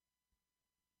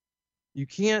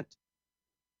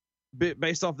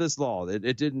 based off this law,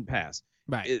 it didn't pass.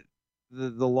 Right.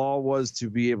 The law was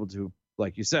to be able to,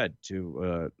 like you said,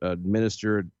 to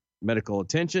administer medical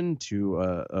attention to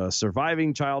a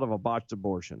surviving child of a botched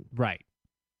abortion. Right.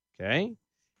 Okay.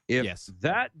 If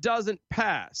that doesn't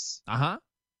pass,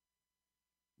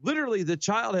 literally the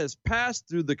child has passed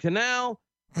through the canal.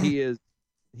 He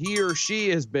or she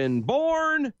has been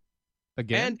born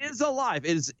again and is alive.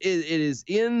 It is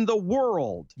in the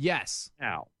world. Yes.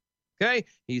 Now. Okay.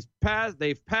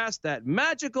 They've passed that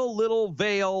magical little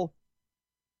veil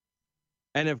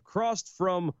and have crossed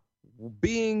from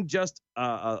being just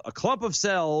a clump of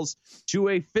cells to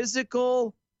a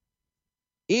physical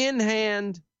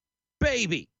in-hand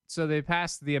baby. So they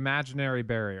passed the imaginary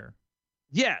barrier.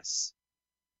 Yes.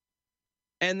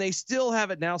 And they still have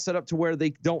it now set up to where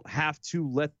they don't have to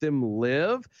let them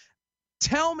live.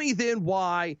 Tell me then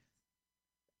why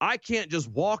I can't just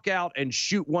walk out and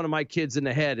shoot one of my kids in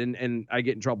the head and I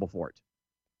get in trouble for it.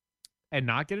 And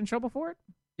not get in trouble for it?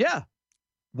 Yeah.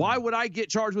 Why would I get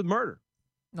charged with murder?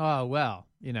 Oh, well,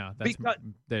 that's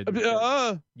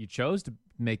Because, you chose to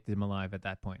make them alive at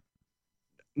that point.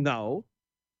 No,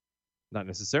 not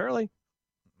necessarily.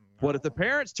 What if the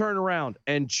parents turn around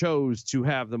and chose to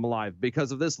have them alive?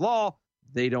 Because of this law,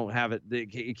 they don't have it.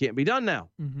 It can't be done now.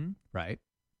 Mm-hmm. Right.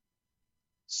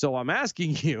 So I'm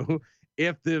asking you,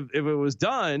 if it was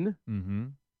done mm-hmm.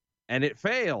 and it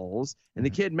fails and the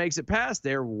kid makes it past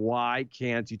there, why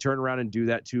can't you turn around and do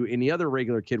that to any other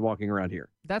regular kid walking around here?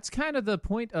 That's kind of the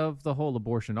point of the whole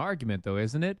abortion argument, though,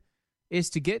 isn't it? Is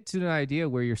to get to an idea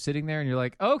where you're sitting there and you're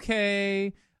like,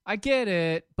 okay, I get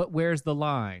it, but where's the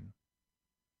line?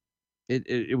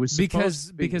 It was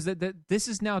because this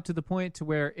is now to the point to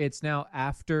where it's now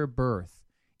after birth.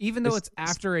 Even though it's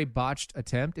after a botched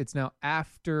attempt, it's now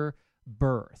after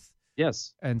birth.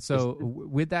 Yes. And so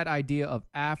with that idea of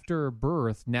after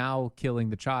birth, now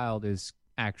killing the child is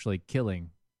actually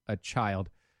killing a child.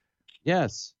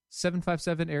 Yes.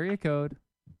 757 area code.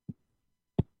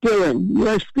 Dylan,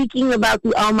 you're speaking about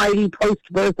the almighty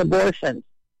post-birth abortion.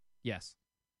 Yes.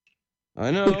 I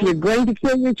know. If you're going to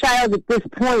kill your child at this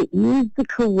point, use the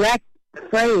correct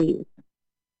phrase.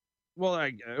 Well,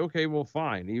 okay, well,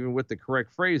 fine. Even with the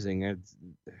correct phrasing, it's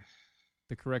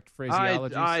the correct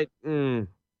phraseology. I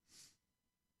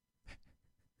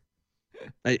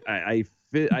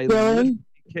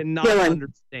cannot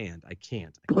understand. I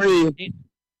can't. Breathe.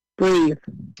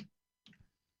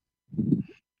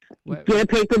 Get a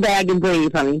paper bag and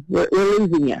breathe, honey. We're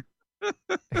losing you.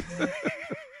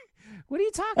 What are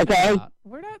you talking about?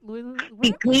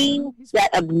 Between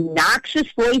that obnoxious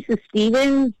voice of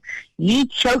Stevens, you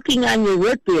choking on your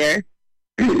root beer,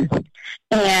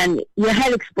 and your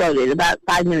head exploded about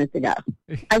 5 minutes ago.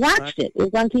 I watched it.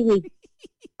 It was on TV.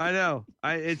 I know.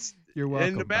 You're welcome.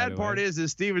 And the bad part is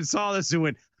Steven saw this and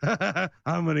went,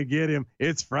 I'm going to get him.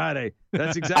 It's Friday.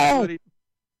 That's exactly what he...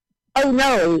 Oh,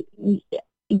 no.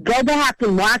 Go back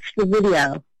and watch the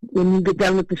video when you get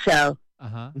done with the show.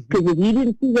 Because if you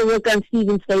didn't see the look on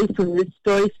Steven's face when this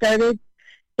story started,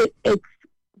 it's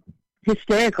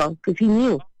hysterical because he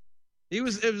knew. He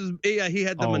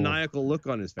had the maniacal look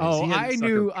on his face. Oh,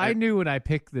 I knew when I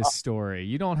picked this story.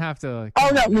 You don't have to. Oh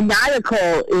no, maniacal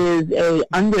is a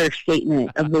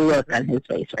understatement of the look on his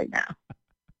face right now.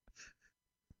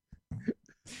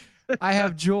 I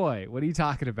have joy. What are you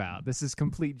talking about? This is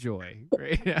complete joy.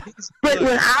 Right? But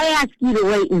when I ask you to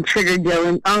wait and trigger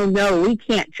Dylan, oh no, we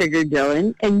can't trigger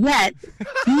Dylan, and yet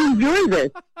you enjoy this.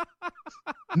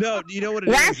 No, you know what it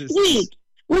last is? Week.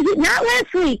 Was it not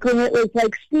last week when it was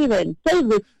like, Steven, save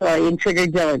this story and trigger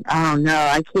Dylan? Oh no,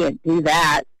 I can't do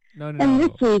that. No. And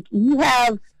this week you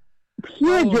have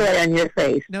pure joy on your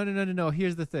face. No.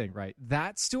 Here's the thing, right?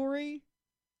 That story,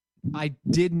 I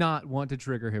did not want to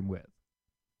trigger him with.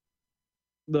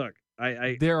 Look,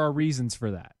 there are reasons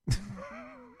for that.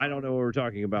 I don't know what we're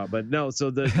talking about, but no. So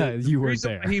the you were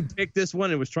reason there. why he picked this one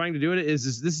and was trying to do it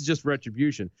is this is just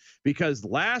retribution, because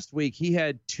last week he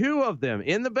had 2 of them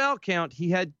in the bell count. He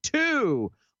had 2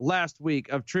 last week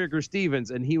of Trigger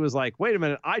Stevens, and he was like, "Wait a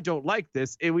minute, I don't like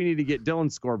this, and we need to get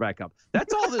Dylan's score back up."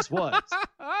 That's all this was.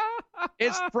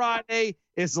 It's Friday.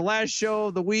 It's the last show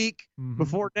of the week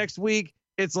before next week.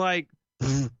 It's like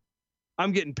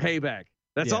I'm getting payback.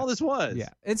 That's all this was. Yeah.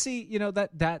 And see,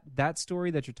 that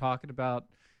story that you're talking about,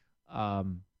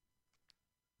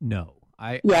 no.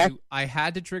 I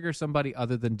had to trigger somebody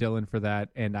other than Dylan for that,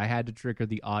 and I had to trigger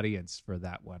the audience for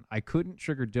that one. I couldn't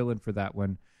trigger Dylan for that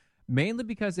one, mainly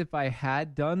because if I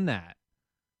had done that,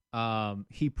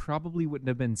 he probably wouldn't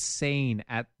have been sane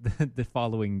at the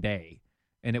following day,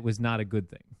 and it was not a good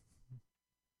thing.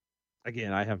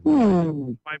 Again, I have no idea.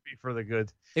 It might be for the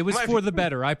good. It was for the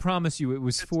better. I promise you, it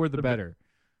was for the better.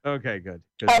 Okay, good.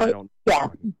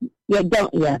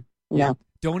 Yeah.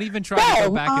 Don't even try to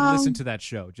go back and listen to that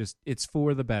show. Just, it's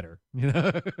for the better.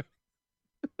 It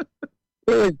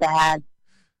was bad.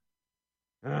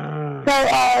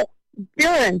 So,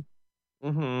 Dylan.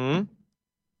 Mm-hmm.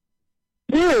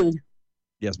 Dude.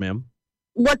 Yes, ma'am.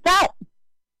 What's up?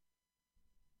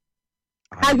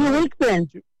 How's your week been?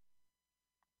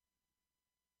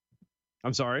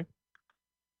 I'm sorry?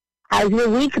 How's your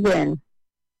week been?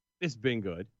 It's been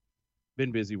good.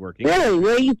 Been busy working. Really?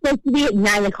 Where are you supposed to be at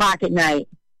 9 o'clock at night?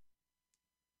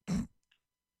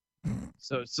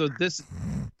 So this...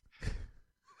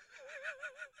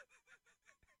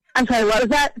 I'm sorry, what was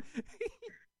that?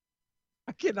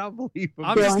 I cannot believe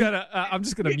I'm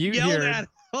just gonna mute here. At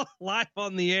live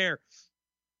on the air.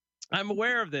 I'm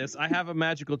aware of this. I have a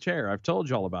magical chair. I've told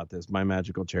you all about this, my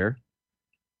magical chair.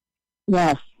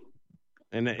 Yes.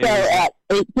 And so at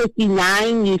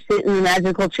 8:59, you sit in the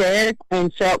magical chair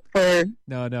and show up for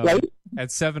no. late?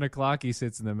 At 7 o'clock, he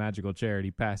sits in the magical chair and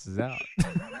he passes out.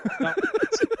 No,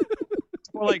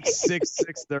 it's more like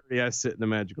 6:30. I sit in the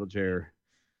magical chair.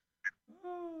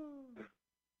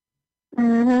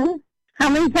 Mm-hmm. How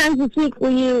many times this week were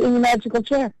you in the magical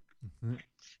chair?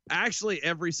 Actually,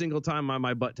 every single time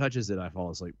my butt touches it, I fall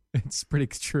asleep. It's pretty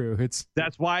true.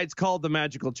 That's why it's called the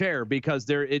magical chair, because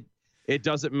it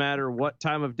doesn't matter what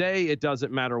time of day, it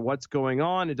doesn't matter what's going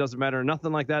on, it doesn't matter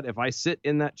nothing like that. If I sit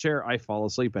in that chair, I fall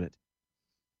asleep in it.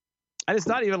 And it's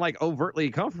not even like overtly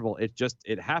comfortable. It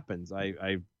happens.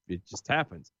 It just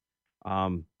happens.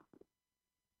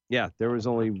 Yeah, there was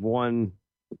only one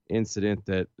incident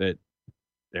that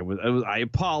there was. I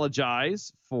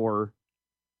apologize for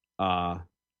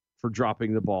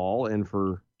dropping the ball and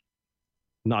for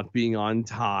not being on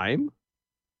time.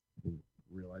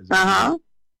 Realize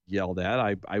yelled at.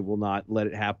 I will not let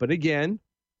it happen again.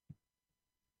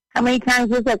 How many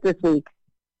times was that this week?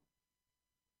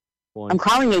 One. I'm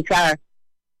calling HR.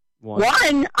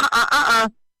 One.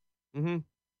 Mm-hmm.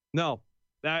 No.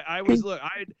 I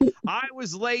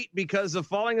was late because of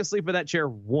falling asleep in that chair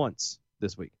once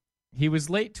this week. He was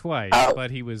late twice,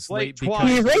 but he was late because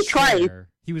he was late twice.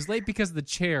 He was late because of the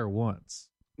chair once.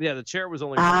 Yeah, the chair was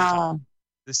only one time.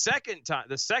 The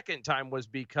second time was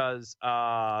because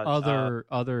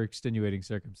other extenuating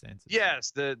circumstances.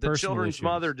 Yes, the children's issues.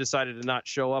 mother decided to not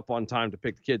show up on time to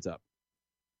pick the kids up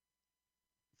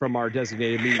from our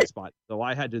designated meeting spot. So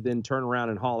I had to then turn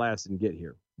around and haul ass and get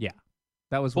here. Yeah.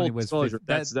 That was when he was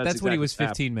that's when he was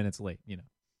 15 minutes late,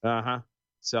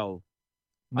 So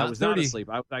Not I was 30. not asleep.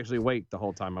 I was actually awake the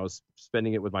whole time. I was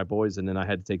spending it with my boys, and then I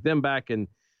had to take them back, and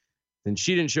then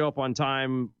she didn't show up on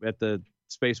time at the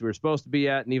space we were supposed to be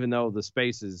at. And even though the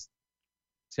space is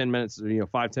 10 minutes,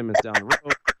 5-10 minutes down the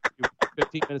road,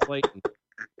 15 minutes late.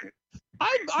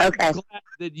 I'm glad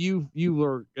that you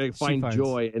were find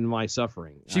joy in my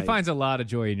suffering. She finds a lot of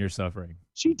joy in your suffering.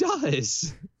 She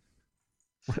does.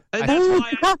 And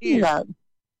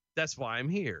that's why I'm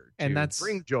here. And that's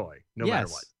bring joy, no matter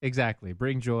what. Exactly.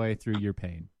 Bring joy through your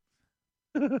pain.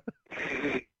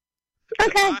 Okay.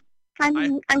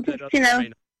 I'm just,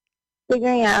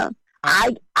 figuring out.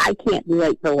 I can't be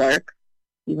late for work,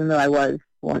 even though I was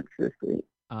once this week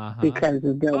because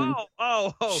of Dylan.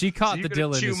 Oh! She caught so the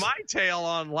Dylan. Chew my tail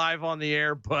on live on the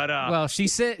air, but well, she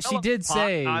did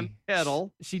say on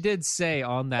pedal. She did say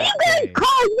on that day. You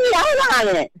called me out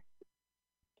on it.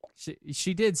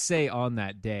 She did say on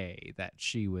that day that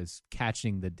she was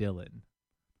catching the Dylan.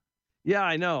 Yeah,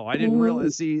 I know. I didn't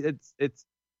realize. See, it's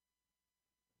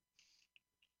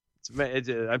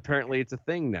apparently it's a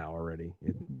thing now already.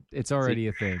 It's already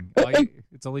a thing.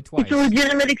 It's only twice. It's a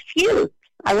legitimate excuse.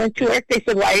 I went to work. They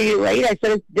said, "Why are you late?" I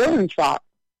said, "It's Dylan's fault."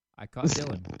 I caught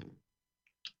Dylan.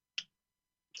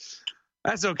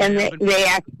 That's okay. And they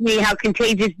asked me how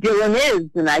contagious Dylan is,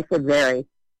 and I said, "Very."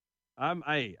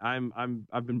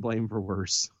 I've been blamed for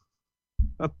worse.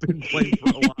 I've been blamed for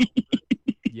a lot.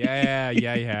 Yeah,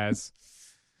 he has.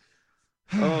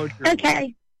 Oh,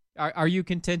 okay. Are you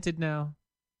contented now?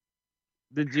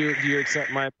 Do you accept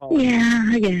my apology? Yeah,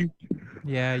 I guess.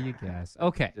 Yeah, you guess.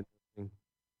 Okay.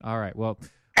 All right. Well,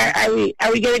 are we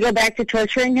going to go back to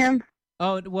torturing him?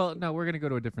 Oh well, no. We're going to go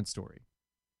to a different story.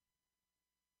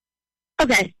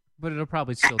 Okay. But it'll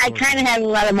probably still. I kind of had to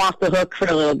let him off the hook for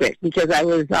a little bit because I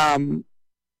was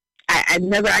I've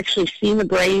never actually seen the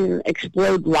brain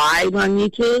explode live on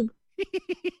YouTube.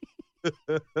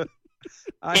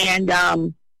 And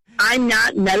I'm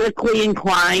not medically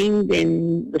inclined,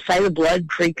 and the sight of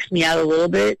blood freaks me out a little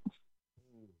bit.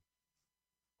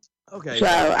 Okay. So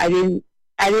I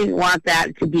didn't want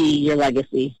that to be your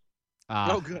legacy.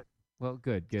 Good. Well,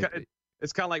 good.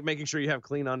 It's kind of like making sure you have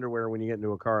clean underwear when you get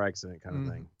into a car accident, kind of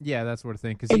thing. Yeah, that sort of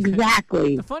thing.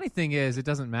 Exactly. The funny thing is, it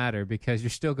doesn't matter because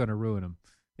you're still going to ruin them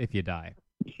if you die.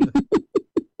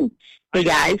 Hey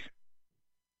guys,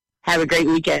 have a great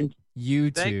weekend. You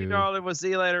too. Thank you, darling. We'll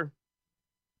see you later.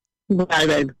 Bye,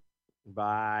 babe.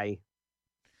 Bye.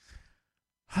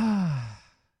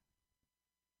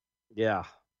 Yeah.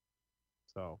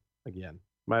 So again,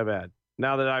 my bad.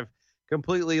 Now that I've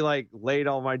completely laid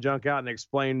all my junk out and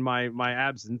explained my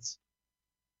absence,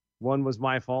 one was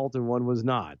my fault and one was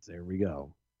not. There we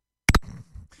go.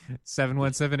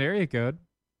 717 area code.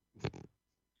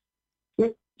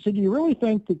 So do you really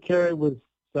think that Carrie was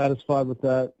satisfied with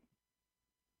that?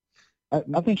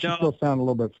 I think she still sounded a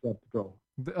little bit skeptical.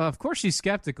 Of course she's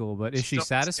skeptical, but is she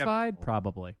satisfied? Skeptical.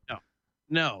 Probably.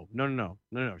 No.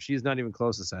 She's not even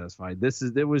close to satisfied.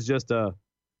 It was just a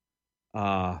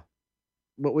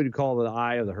what would you call the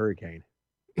eye of the hurricane?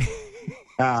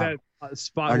 a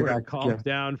spot where it calms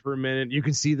down for a minute. You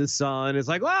can see the sun. It's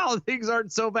like, wow, things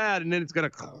aren't so bad, and then it's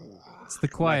gonna. It's the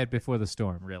quiet before the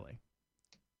storm, really.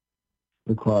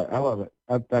 The quiet. I love it.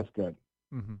 That's good.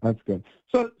 Mm-hmm. That's good.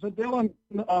 So Dylan,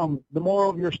 the moral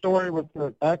of your story with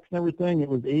the ex and everything, it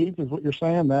was Eve, is what you're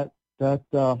saying. That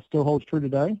still holds true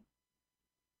today.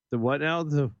 The what now?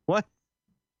 The what?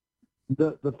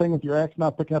 The thing with your ex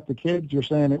not picking up the kids, you're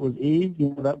saying it was Eve. You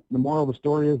know that the moral of the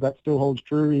story is that still holds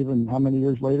true even how many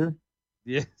years later?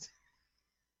 Yes.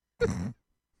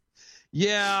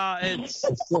 Yeah, it's.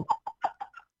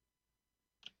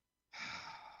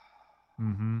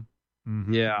 Mm-hmm.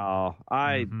 Mm-hmm. Yeah,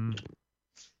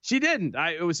 She didn't.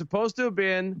 It was supposed to have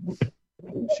been.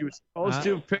 She was supposed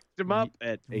to have picked him up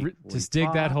at 8:45. Just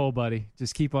dig that hole, buddy.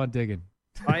 Just keep on digging.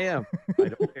 I am. I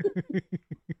don't care.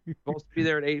 Supposed to be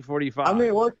there at 8:45. I mean,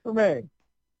 it works for me.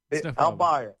 I'll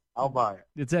buy it. I'll buy it.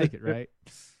 You take it, right?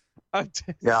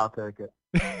 Yeah, I'll take it.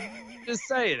 Just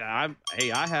say it. I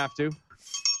have to.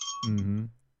 Mm-hmm.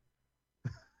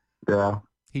 Yeah.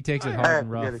 He takes it hard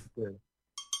and rough.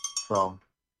 So.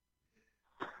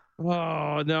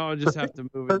 Oh no! I just have to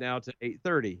move it now to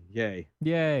 8:30. Yay!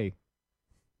 Yay!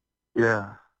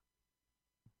 Yeah.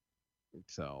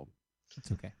 So.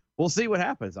 It's okay. We'll see what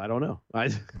happens. I don't know.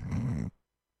 Like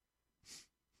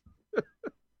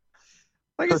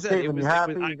So I said, Stephen, you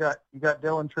happy? You got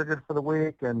Dylan triggered for the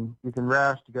week, and you can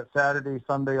rest. You got Saturday,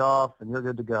 Sunday off, and you're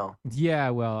good to go. Yeah,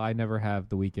 well, I never have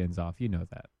the weekends off. You know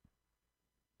that.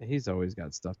 He's always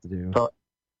got stuff to do. So,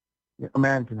 a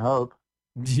man can hope.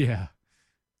 Yeah.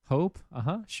 Hope?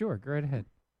 Sure. Go right ahead.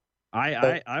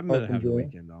 I'm gonna have the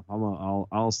weekend off.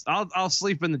 I'll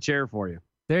sleep in the chair for you.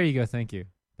 There you go. Thank you.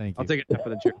 I'll take a nap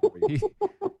in the chair for you.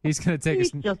 He's gonna take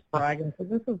He's just bragging. So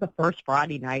this is the first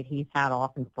Friday night he's had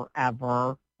off in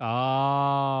forever.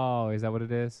 Oh, is that what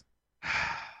it is?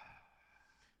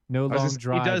 No long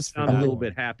drive. He does sound a little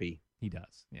bit happy. He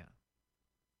does. Yeah.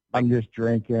 I'm just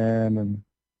drinking and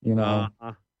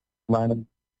lying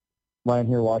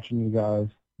here watching you guys.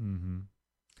 Mm-hmm.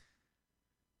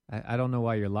 I don't know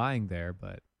why you're lying there,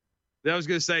 but I was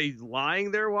going to say, lying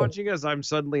there watching us, I'm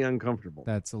suddenly uncomfortable.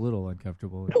 That's a little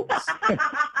uncomfortable.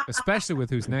 Especially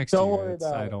with who's next Don't to worry you.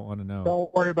 about I it. don't want to know.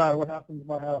 Don't worry about it. What happens in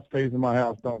my house stays in my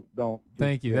house. Don't.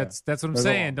 Thank you. Yeah. That's what I'm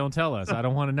saying. Don't tell us. I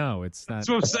don't want to know. It's not. That's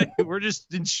what I'm saying. We're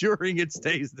just ensuring it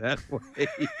stays that way.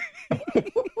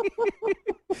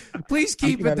 Please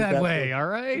keep it that way. All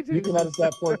right. You can edit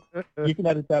that portion. You can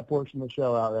edit that portion of the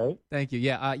show out, right? Thank you.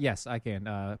 Yeah. Yes, I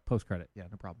can. Post credit. Yeah,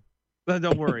 no problem. But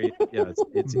don't worry. Yeah,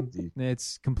 it's easy.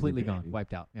 It's completely gone.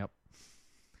 Wiped out. Yep.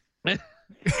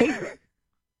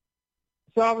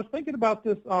 So I was thinking about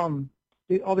this.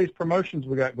 All these promotions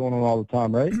we got going on all the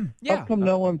time, right? Yeah. How come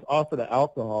no one's offered the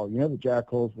alcohol? You know, the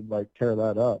jackholes would like tear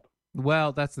that up.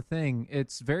 Well, that's the thing.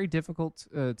 It's very difficult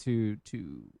to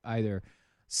either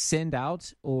send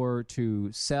out or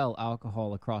to sell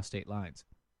alcohol across state lines.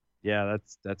 Yeah,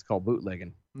 that's called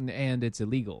bootlegging, and it's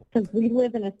illegal. Because we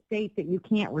live in a state that you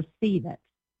can't receive it.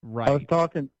 Right. I was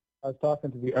talking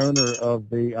to the owner of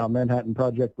the Manhattan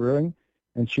Project Brewing,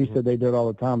 and she said they do it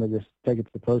all the time. They just take it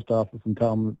to the post office and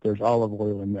tell them that there's olive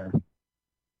oil in there.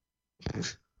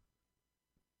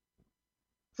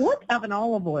 Let's have an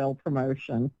olive oil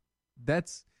promotion.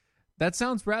 That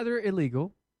sounds rather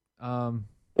illegal.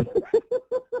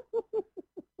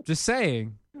 Just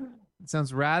saying, it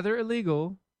sounds rather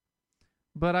illegal,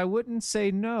 but I wouldn't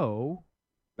say no.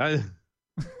 You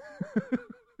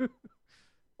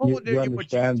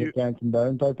understand the can't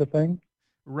condone type of thing?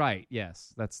 Right.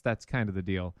 Yes. That's kind of the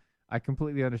deal. I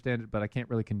completely understand it, but I can't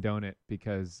really condone it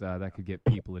because that could get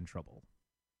people in trouble.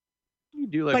 You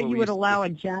do but you would allow a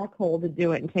jackhole to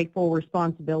do it and take full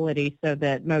responsibility so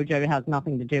that Mojo has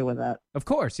nothing to do with it. Of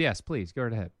course. Yes. Please go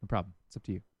right ahead. No problem. It's up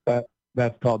to you.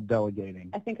 That's called delegating.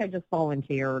 I think I just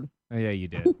volunteered. Oh, yeah, you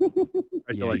did.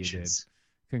 Yeah, you did.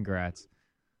 Congrats.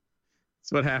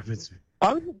 That's what happens.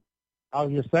 I was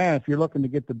just saying, if you're looking to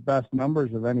get the best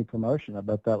numbers of any promotion, I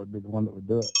bet that would be the one that would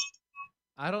do it.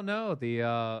 I don't know.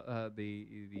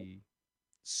 The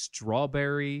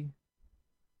strawberry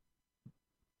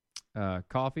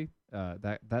coffee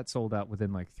that sold out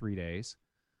within like 3 days.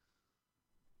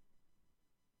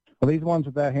 Well, these ones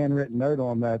with that handwritten note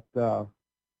on that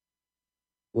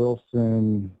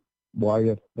Wilson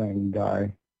Wyeth thing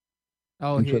guy.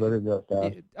 Oh, I'm sure they're gonna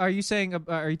go fast. Are you saying?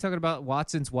 Are you talking about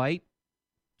Watson's White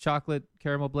chocolate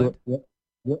caramel blend? Yep.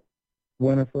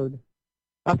 Winifred.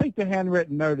 I think the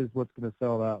handwritten note is what's going to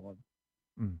sell that one.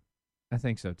 I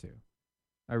think so too.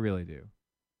 I really do.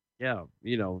 Yeah,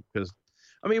 because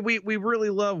I mean, we really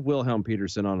love Wilhelm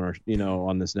Peterson on our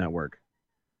on this network.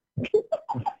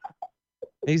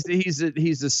 He's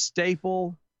a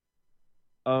staple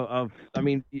I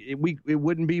mean, it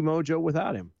wouldn't be Mojo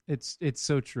without him. It's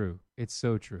so true. It's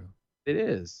so true. It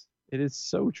is. It is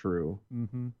so true.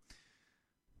 Mm-hmm.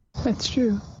 That's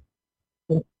true.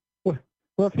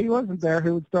 Well, if he wasn't there,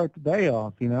 who would start the day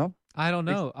off, you know? I don't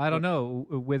know.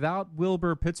 Without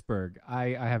Wilbur Pittsburgh, I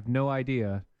have no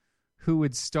idea who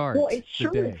would start Well, it the sure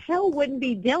day. as hell wouldn't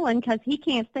be Dylan because he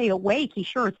can't stay awake. He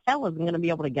sure as hell isn't going to be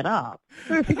able to get up.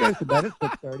 If he goes to bed at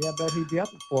 6:30, I bet he'd be up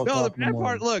at 4 No, o'clock the in the bad morning.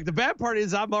 part. Look, the bad part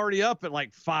is I'm already up at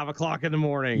like 5 o'clock in the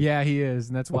morning. Yeah, he is,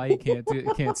 and that's why he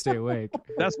can't stay awake.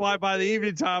 That's why by the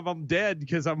evening time I'm dead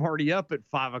because I'm already up at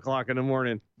 5 o'clock in the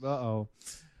morning. Uh-oh.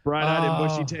 Bright-eyed and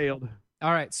bushy-tailed.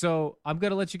 All right, so I'm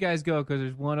going to let you guys go because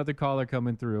there's one other caller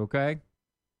coming through, okay?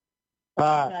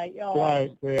 Right.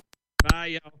 Bye,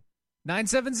 yo.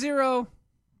 970.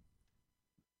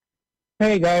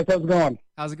 Hey, guys, how's it going?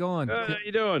 How's it going? How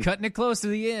you doing? Cutting it close to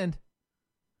the end.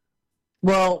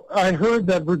 Well, I heard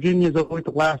that Virginia's always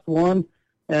the last one,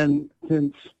 and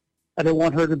since I didn't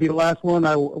want her to be the last one,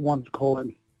 I wanted to call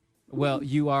in. Well,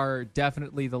 you are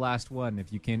definitely the last one.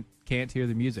 If you can't hear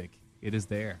the music, it is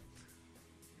there.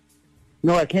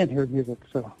 No, I can't hear music,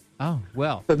 so. Oh,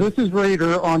 well. So this is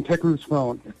Raider on Tech Root's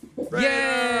phone.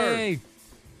 Yay!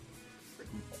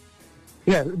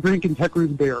 Yeah, drinking Tech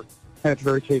Root's beer. That's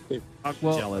very tasty. I'm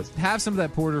Well, jealous. have some of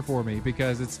that porter for me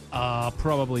because it's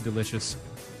probably delicious.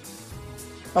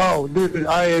 Oh, dude,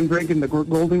 I am drinking the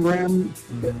Golden Graham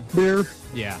beer.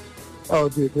 Yeah. Oh,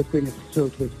 dude, this thing is so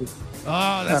tasty.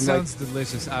 Oh, that I'm sounds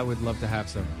delicious. I would love to have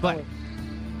some. But,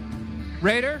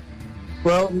 Raider,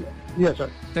 Well, yes,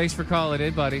 sir. thanks for calling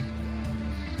in, buddy.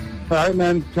 All right,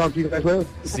 man. Talk to you guys later.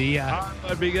 See ya.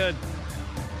 That'd be good.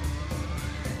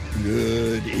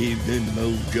 Good evening,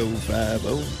 Mojo 50.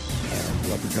 I'm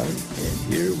Robert Connie,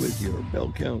 and here with your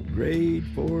bell count grade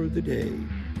for the day,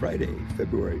 Friday,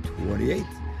 February 28th,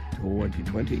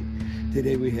 2020.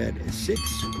 Today we had 6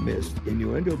 missed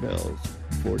innuendo bells,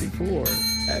 44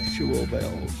 actual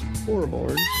bells, 4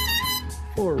 horns,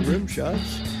 4 rim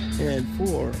shots, and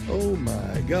 4 oh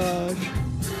my gosh,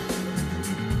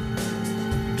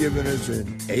 giving us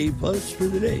an A+ for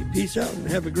the day. Peace out and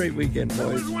have a great weekend, That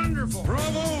boys. was wonderful.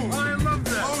 Bravo. I loved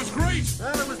that. Oh, it was great.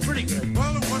 Well, it was pretty good.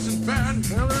 Well, it wasn't bad.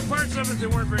 Well, there were parts of it that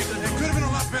weren't very good. It could have been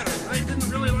a lot better. I didn't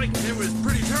really like it. It was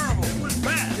pretty terrible. It was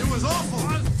bad. It was awful.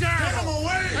 It was terrible. Get him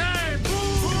away.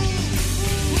 Hey,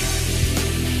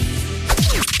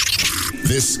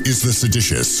 This is the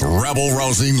seditious,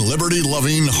 rabble-rousing,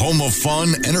 liberty-loving, home of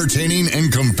fun, entertaining,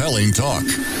 and compelling talk.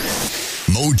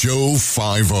 Mojo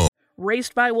 50.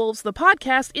 Raised by Wolves, the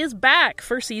podcast, is back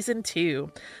for season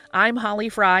 2. I'm Holly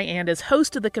Fry, and as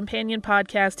host of the companion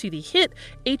podcast to the hit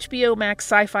HBO Max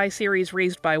sci-fi series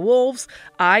Raised by Wolves,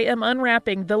 I am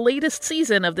unwrapping the latest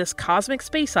season of this cosmic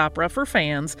space opera for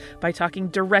fans by talking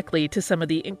directly to some of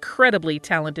the incredibly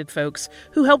talented folks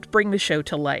who helped bring the show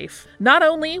to life. Not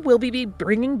only will we be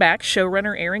bringing back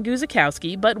showrunner Aaron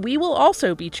Guzikowski, but we will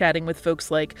also be chatting with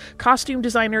folks like costume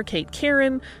designer Kate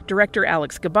Karen, director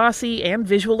Alex Gabassi, and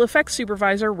visual effects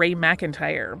supervisor Ray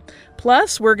McIntyre.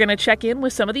 Plus, we're going to check in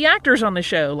with some of the actors on the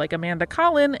show, like Amanda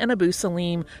Collin and Abu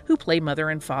Salim, who play mother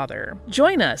and father.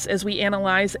 Join us as we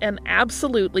analyze an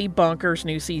absolutely bonkers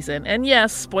new season. And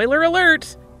yes, spoiler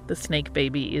alert, the Snake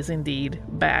Baby is indeed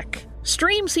back.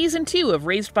 Stream Season 2 of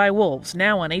Raised by Wolves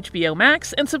now on HBO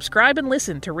Max, and subscribe and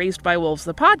listen to Raised by Wolves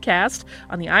the podcast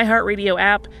on the iHeartRadio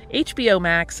app, HBO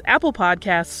Max, Apple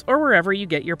Podcasts, or wherever you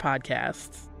get your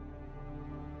podcasts.